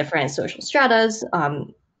people of different social stratas,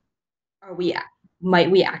 might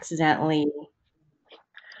we accidentally?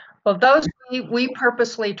 Well, those we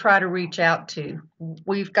purposely try to reach out to.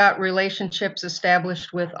 We've got relationships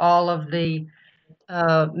established with all of the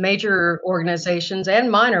major organizations and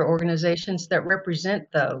minor organizations that represent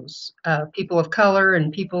those people of color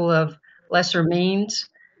and people of lesser means.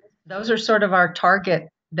 Those are sort of our target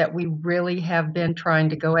that we really have been trying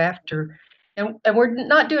to go after. And we're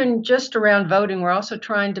not doing just around voting. We're also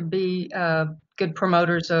trying to be good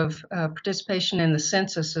promoters of participation in the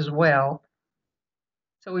census as well.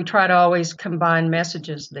 So we try to always combine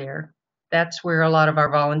messages there. That's where a lot of our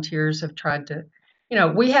volunteers have tried to,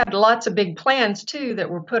 we had lots of big plans too that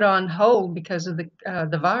were put on hold because of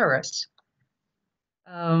the virus.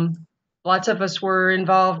 Lots of us were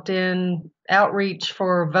involved in outreach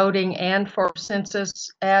for voting and for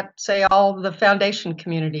census at, say, all the foundation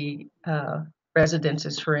community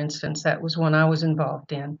residences, for instance. That was one I was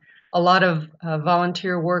involved in. A lot of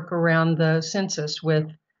volunteer work around the census with,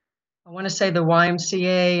 I want to say, the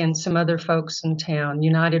YMCA and some other folks in town,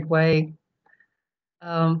 United Way.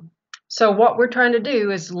 So what we're trying to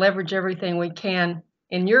do is leverage everything we can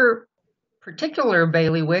in your particular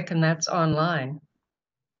bailiwick, and that's online.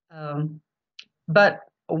 But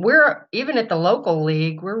we're, even at the local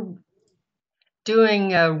league, we're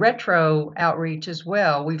doing retro outreach as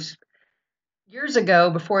well. Years ago,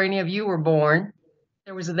 before any of you were born,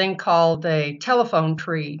 there was a thing called a telephone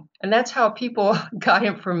tree. And that's how people got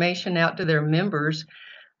information out to their members,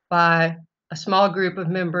 by a small group of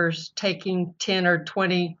members taking 10 or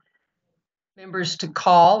 20 members to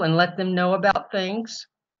call and let them know about things.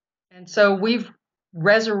 And so we've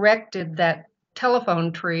resurrected that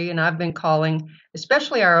telephone tree, and I've been calling,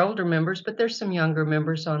 especially our older members, but there's some younger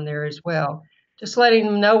members on there as well, just letting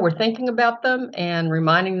them know we're thinking about them and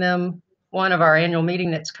reminding them, one, of our annual meeting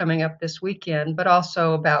that's coming up this weekend, but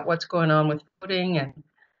also about what's going on with voting and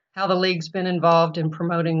how the league's been involved in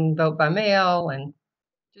promoting vote by mail and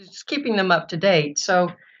just keeping them up to date. So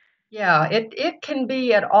yeah, it can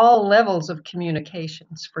be at all levels of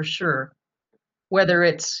communications for sure, whether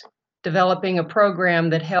it's developing a program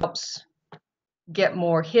that helps get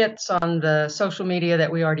more hits on the social media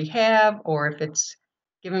that we already have, or if it's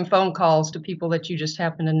giving phone calls to people that you just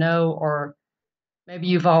happen to know, or maybe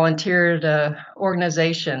you volunteered an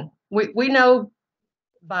organization. We know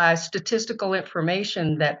by statistical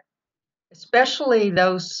information that especially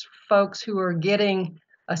those folks who are getting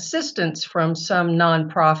assistance from some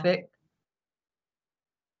nonprofit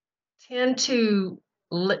tend to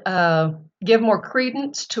give more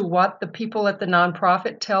credence to what the people at the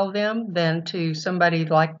nonprofit tell them than to somebody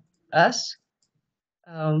like us.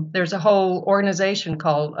 There's a whole organization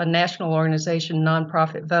called a national organization,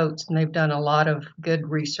 Nonprofit Votes, and they've done a lot of good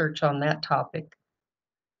research on that topic.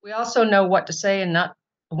 We also know what to say and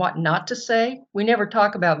what not to say. We never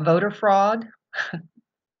talk about voter fraud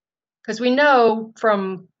because we know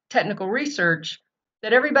from technical research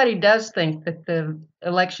that everybody does think that the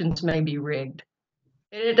elections may be rigged.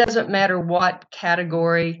 It doesn't matter what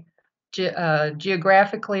category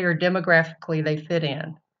geographically or demographically they fit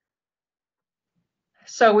in.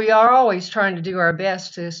 So we are always trying to do our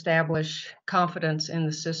best to establish confidence in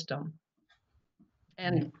the system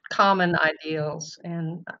and common ideals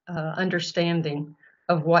and understanding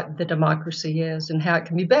of what the democracy is and how it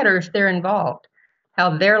can be better if they're involved,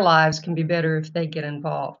 how their lives can be better if they get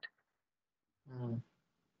involved.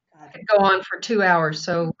 I could go on for 2 hours,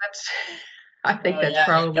 so I think that's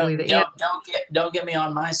probably the end. Don't get me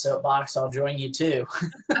on my soapbox. I'll join you too.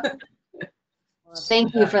 Well,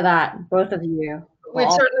 thank you for that, both of you. We'd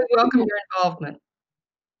certainly welcome your involvement.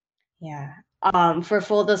 Yeah. For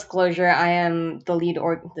full disclosure, I am the lead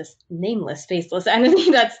this nameless, faceless entity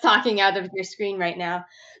that's talking out of your screen right now,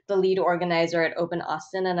 the lead organizer at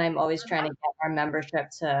OpenAustin, and I'm always trying to get our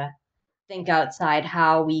membership to think outside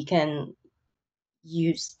how we can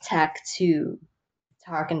use tech to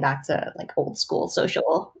harken back to like old school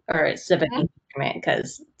social or civic engagement,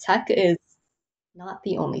 because tech is not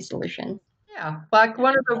the only solution. Yeah, like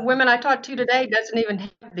one of the women I talked to today doesn't even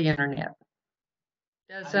have the internet.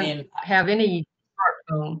 Doesn't have any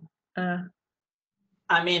smartphone.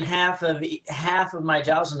 I mean, half of my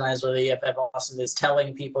job sometimes with EFF-Austin is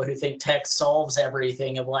telling people who think tech solves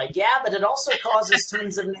everything of like, yeah, but it also causes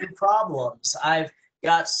tons of new problems. I've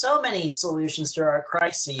got so many solutions to our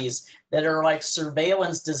crises that are like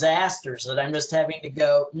surveillance disasters that I'm just having to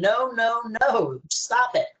go, no,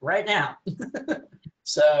 stop it right now.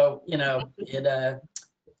 So,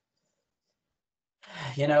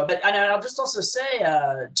 but I'll just also say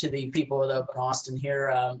to the people with OpenAustin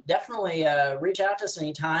here, definitely reach out to us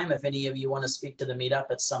anytime if any of you want to speak to the meetup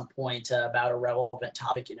at some point about a relevant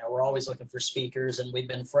topic. We're always looking for speakers, and we've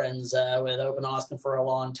been friends with OpenAustin for a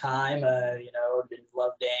long time.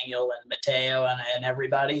 Love Daniel and Mateo and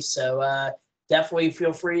everybody. So definitely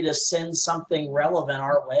feel free to send something relevant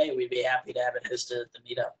our way. We'd be happy to have it hosted at the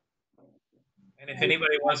meetup. And if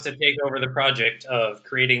anybody wants to take over the project of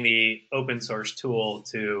creating the open source tool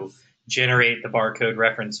to generate the barcode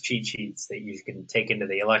reference cheat sheets that you can take into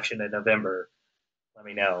the election in November, let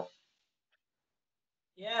me know.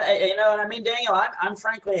 Yeah, and I mean, Daniel, I'm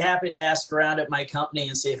frankly happy to ask around at my company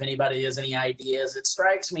and see if anybody has any ideas. It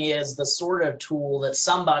strikes me as the sort of tool that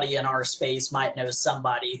somebody in our space might know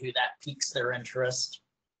somebody who that piques their interest.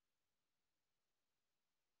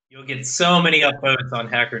 You'll get so many upvotes on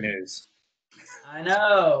Hacker News. I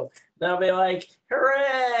know. They'll be like,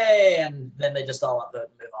 hooray! And then they just all upvote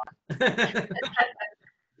and move on.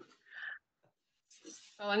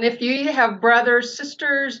 Well, and if you have brothers,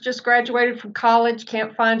 sisters, just graduated from college,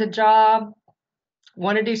 can't find a job,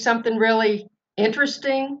 want to do something really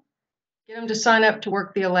interesting, get them to sign up to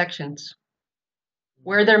work the elections.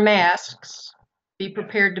 Wear their masks, be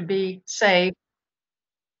prepared to be safe,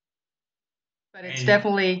 but it's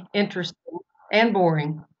definitely interesting and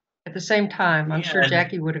boring at the same time. I'm sure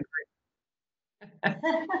Jackie would agree.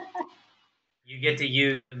 You get to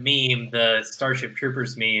use the meme, the Starship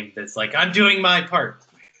Troopers meme that's like, I'm doing my part.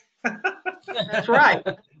 That's right.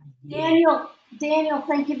 Daniel,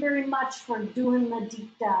 thank you very much for doing the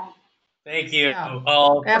deep dive. Thank you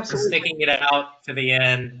all for sticking it out to the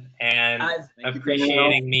end and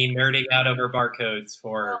appreciating me nerding out over barcodes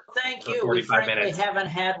for thank you. 45 we frankly minutes. Haven't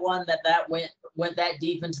had one that went that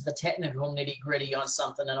deep into the technical nitty gritty on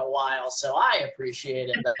something in a while, so I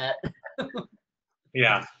appreciated that.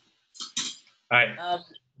 Yeah. All right.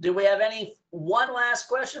 Do we have one last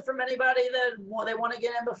question from anybody that they want to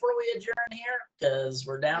get in before we adjourn here? Because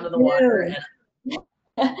we're down to the wire.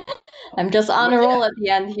 I'm just on a roll at the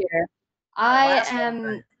end here. I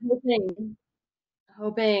am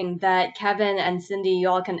hoping that Kevin and Cindy, you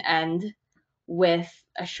all can end with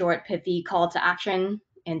a short, pithy call to action,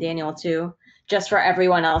 and Daniel too, just for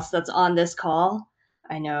everyone else that's on this call.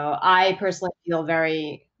 I know I personally feel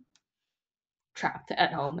very trapped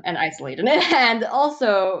at home and isolated and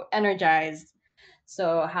also energized.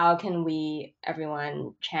 So how can we,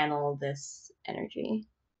 everyone, channel this energy?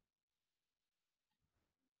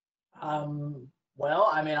 Well,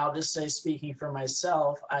 I mean, I'll just say, speaking for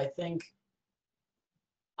myself, I think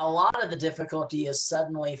a lot of the difficulty is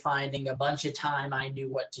suddenly finding a bunch of time I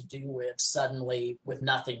knew what to do with, suddenly with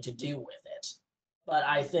nothing to do with it. But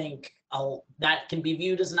I think that can be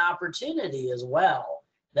viewed as an opportunity as well,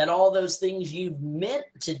 that all those things you've meant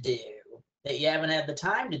to do that you haven't had the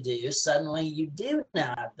time to do, suddenly you do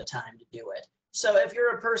now have the time to do it. So if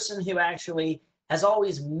you're a person who actually has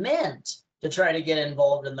always meant to try to get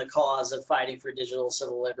involved in the cause of fighting for digital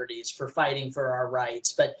civil liberties, for fighting for our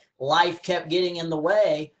rights, but life kept getting in the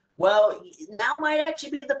way, well, now might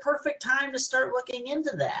actually be the perfect time to start looking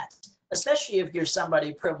into that, especially if you're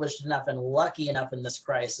somebody privileged enough and lucky enough in this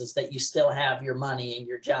crisis that you still have your money and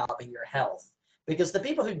your job and your health. Because the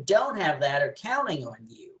people who don't have that are counting on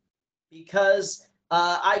you. Because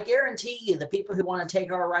I guarantee you, the people who want to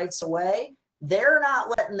take our rights away, they're not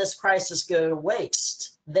letting this crisis go to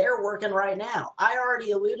waste. They're working right now. I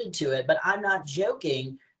already alluded to it, but I'm not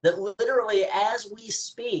joking that literally as we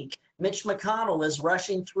speak, Mitch McConnell is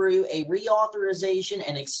rushing through a reauthorization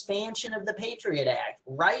and expansion of the Patriot Act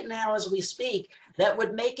right now as we speak that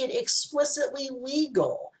would make it explicitly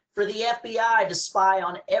legal for the FBI to spy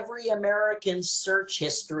on every American search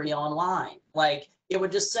history online. Like, it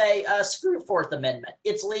would just say, screw Fourth Amendment,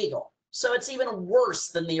 it's legal. So it's even worse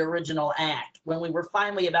than the original act when we were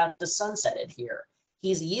finally about to sunset it here.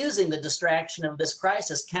 He's using the distraction of this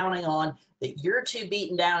crisis, counting on that you're too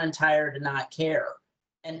beaten down and tired to not care.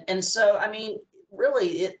 And so, I mean,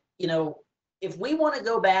 really, if we want to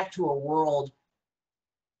go back to a world,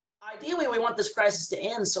 ideally we want this crisis to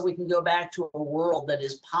end so we can go back to a world that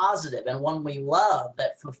is positive and one we love,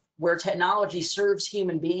 where technology serves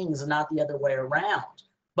human beings and not the other way around.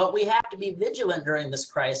 But we have to be vigilant during this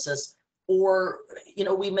crisis, or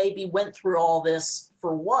we maybe went through all this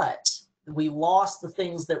for what? We lost the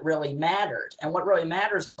things that really mattered. And what really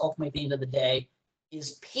matters ultimately at the end of the day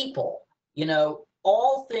is people.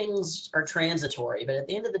 All things are transitory, but at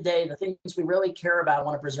the end of the day, the things we really care about and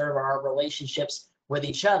want to preserve are our relationships with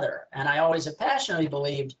each other. And I always have passionately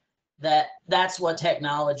believed that that's what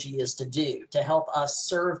technology is to do, to help us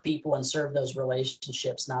serve people and serve those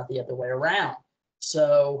relationships, not the other way around.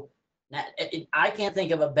 So I can't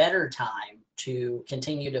think of a better time to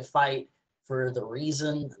continue to fight for the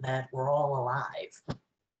reason that we're all alive.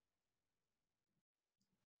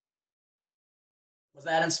 Was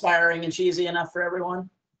that inspiring and cheesy enough for everyone?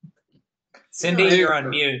 Cindy, you're on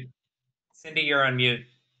mute. Cindy, you're on mute.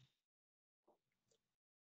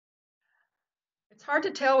 It's hard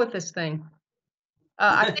to tell with this thing.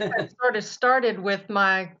 I think I started with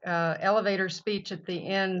my elevator speech at the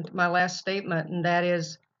end, my last statement, and that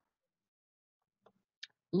is,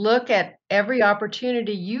 look at every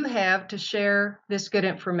opportunity you have to share this good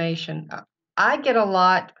information. I get a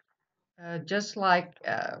lot, just like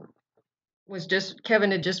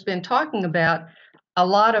Kevin had just been talking about, a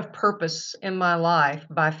lot of purpose in my life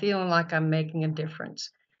by feeling like I'm making a difference.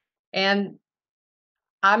 And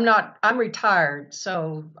I'm retired,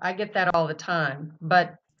 so I get that all the time.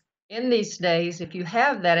 But in these days, if you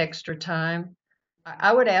have that extra time,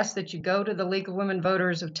 I would ask that you go to the League of Women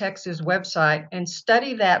Voters of Texas website and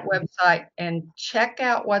study that website and check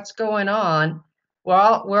out what's going on.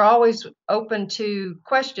 We're always open to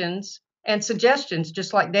questions and suggestions,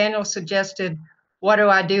 just like Daniel suggested, what do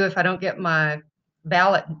I do if I don't get my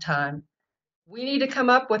ballot in time? We need to come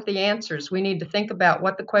up with the answers. We need to think about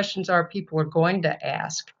what the questions are people are going to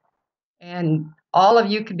ask. And all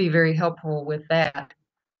of you could be very helpful with that.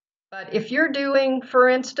 But if you're doing, for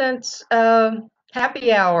instance,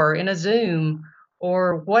 happy hour in a Zoom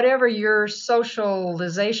or whatever your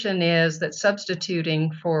socialization is that's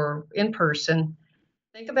substituting for in person,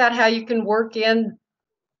 think about how you can work in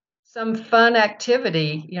some fun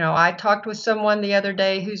activity. I talked with someone the other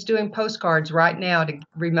day who's doing postcards right now to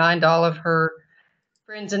remind all of her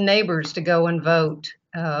friends and neighbors to go and vote.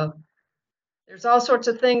 There's all sorts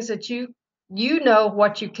of things that you know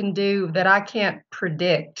what you can do that I can't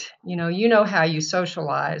predict. You know how you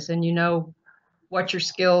socialize and you know what your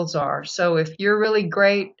skills are. So if you're really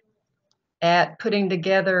great at putting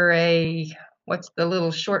together what's the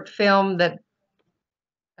little short film that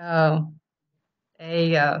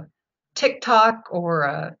a TikTok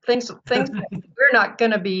or things that we're not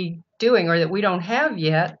going to be doing or that we don't have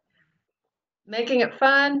yet, making it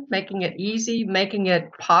fun, making it easy, making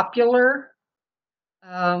it popular.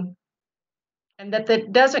 And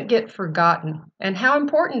that doesn't get forgotten, and how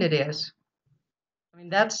important it is. mean,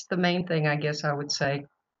 that's the main thing, I guess I would say.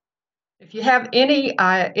 If you have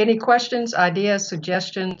any questions, ideas,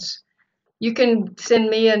 suggestions, you can send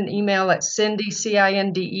me an email at Cindy,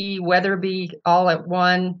 C-I-N-D-E, Weatherby, all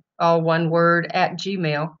one word, at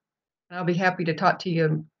Gmail. And I'll be happy to talk to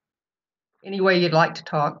you any way you'd like to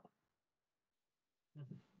talk.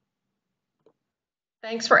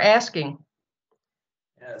 Thanks for asking.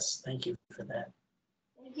 Yes, thank you for that.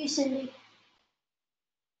 Thank you, Cindy.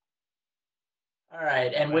 All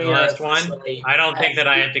right, and My we last are one. officially I don't think that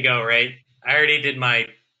I have to go, right? I already did my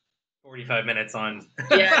 45 minutes on.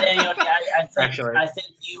 Yeah, Daniel. Yeah, Actually. I think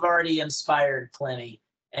you've already inspired plenty,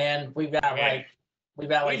 and we've got Okay. we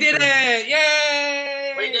did it!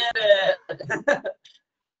 Yay! We did it.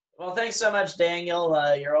 Well, thanks so much, Daniel.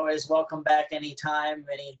 You're always welcome back anytime.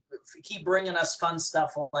 Keep bringing us fun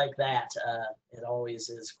stuff like that. It always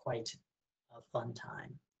is quite a fun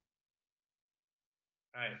time.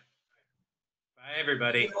 All right. Bye,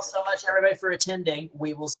 everybody. Thank you so much, everybody, for attending.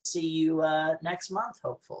 We will see you next month,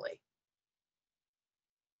 hopefully.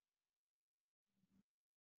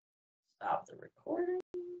 Stop the recording.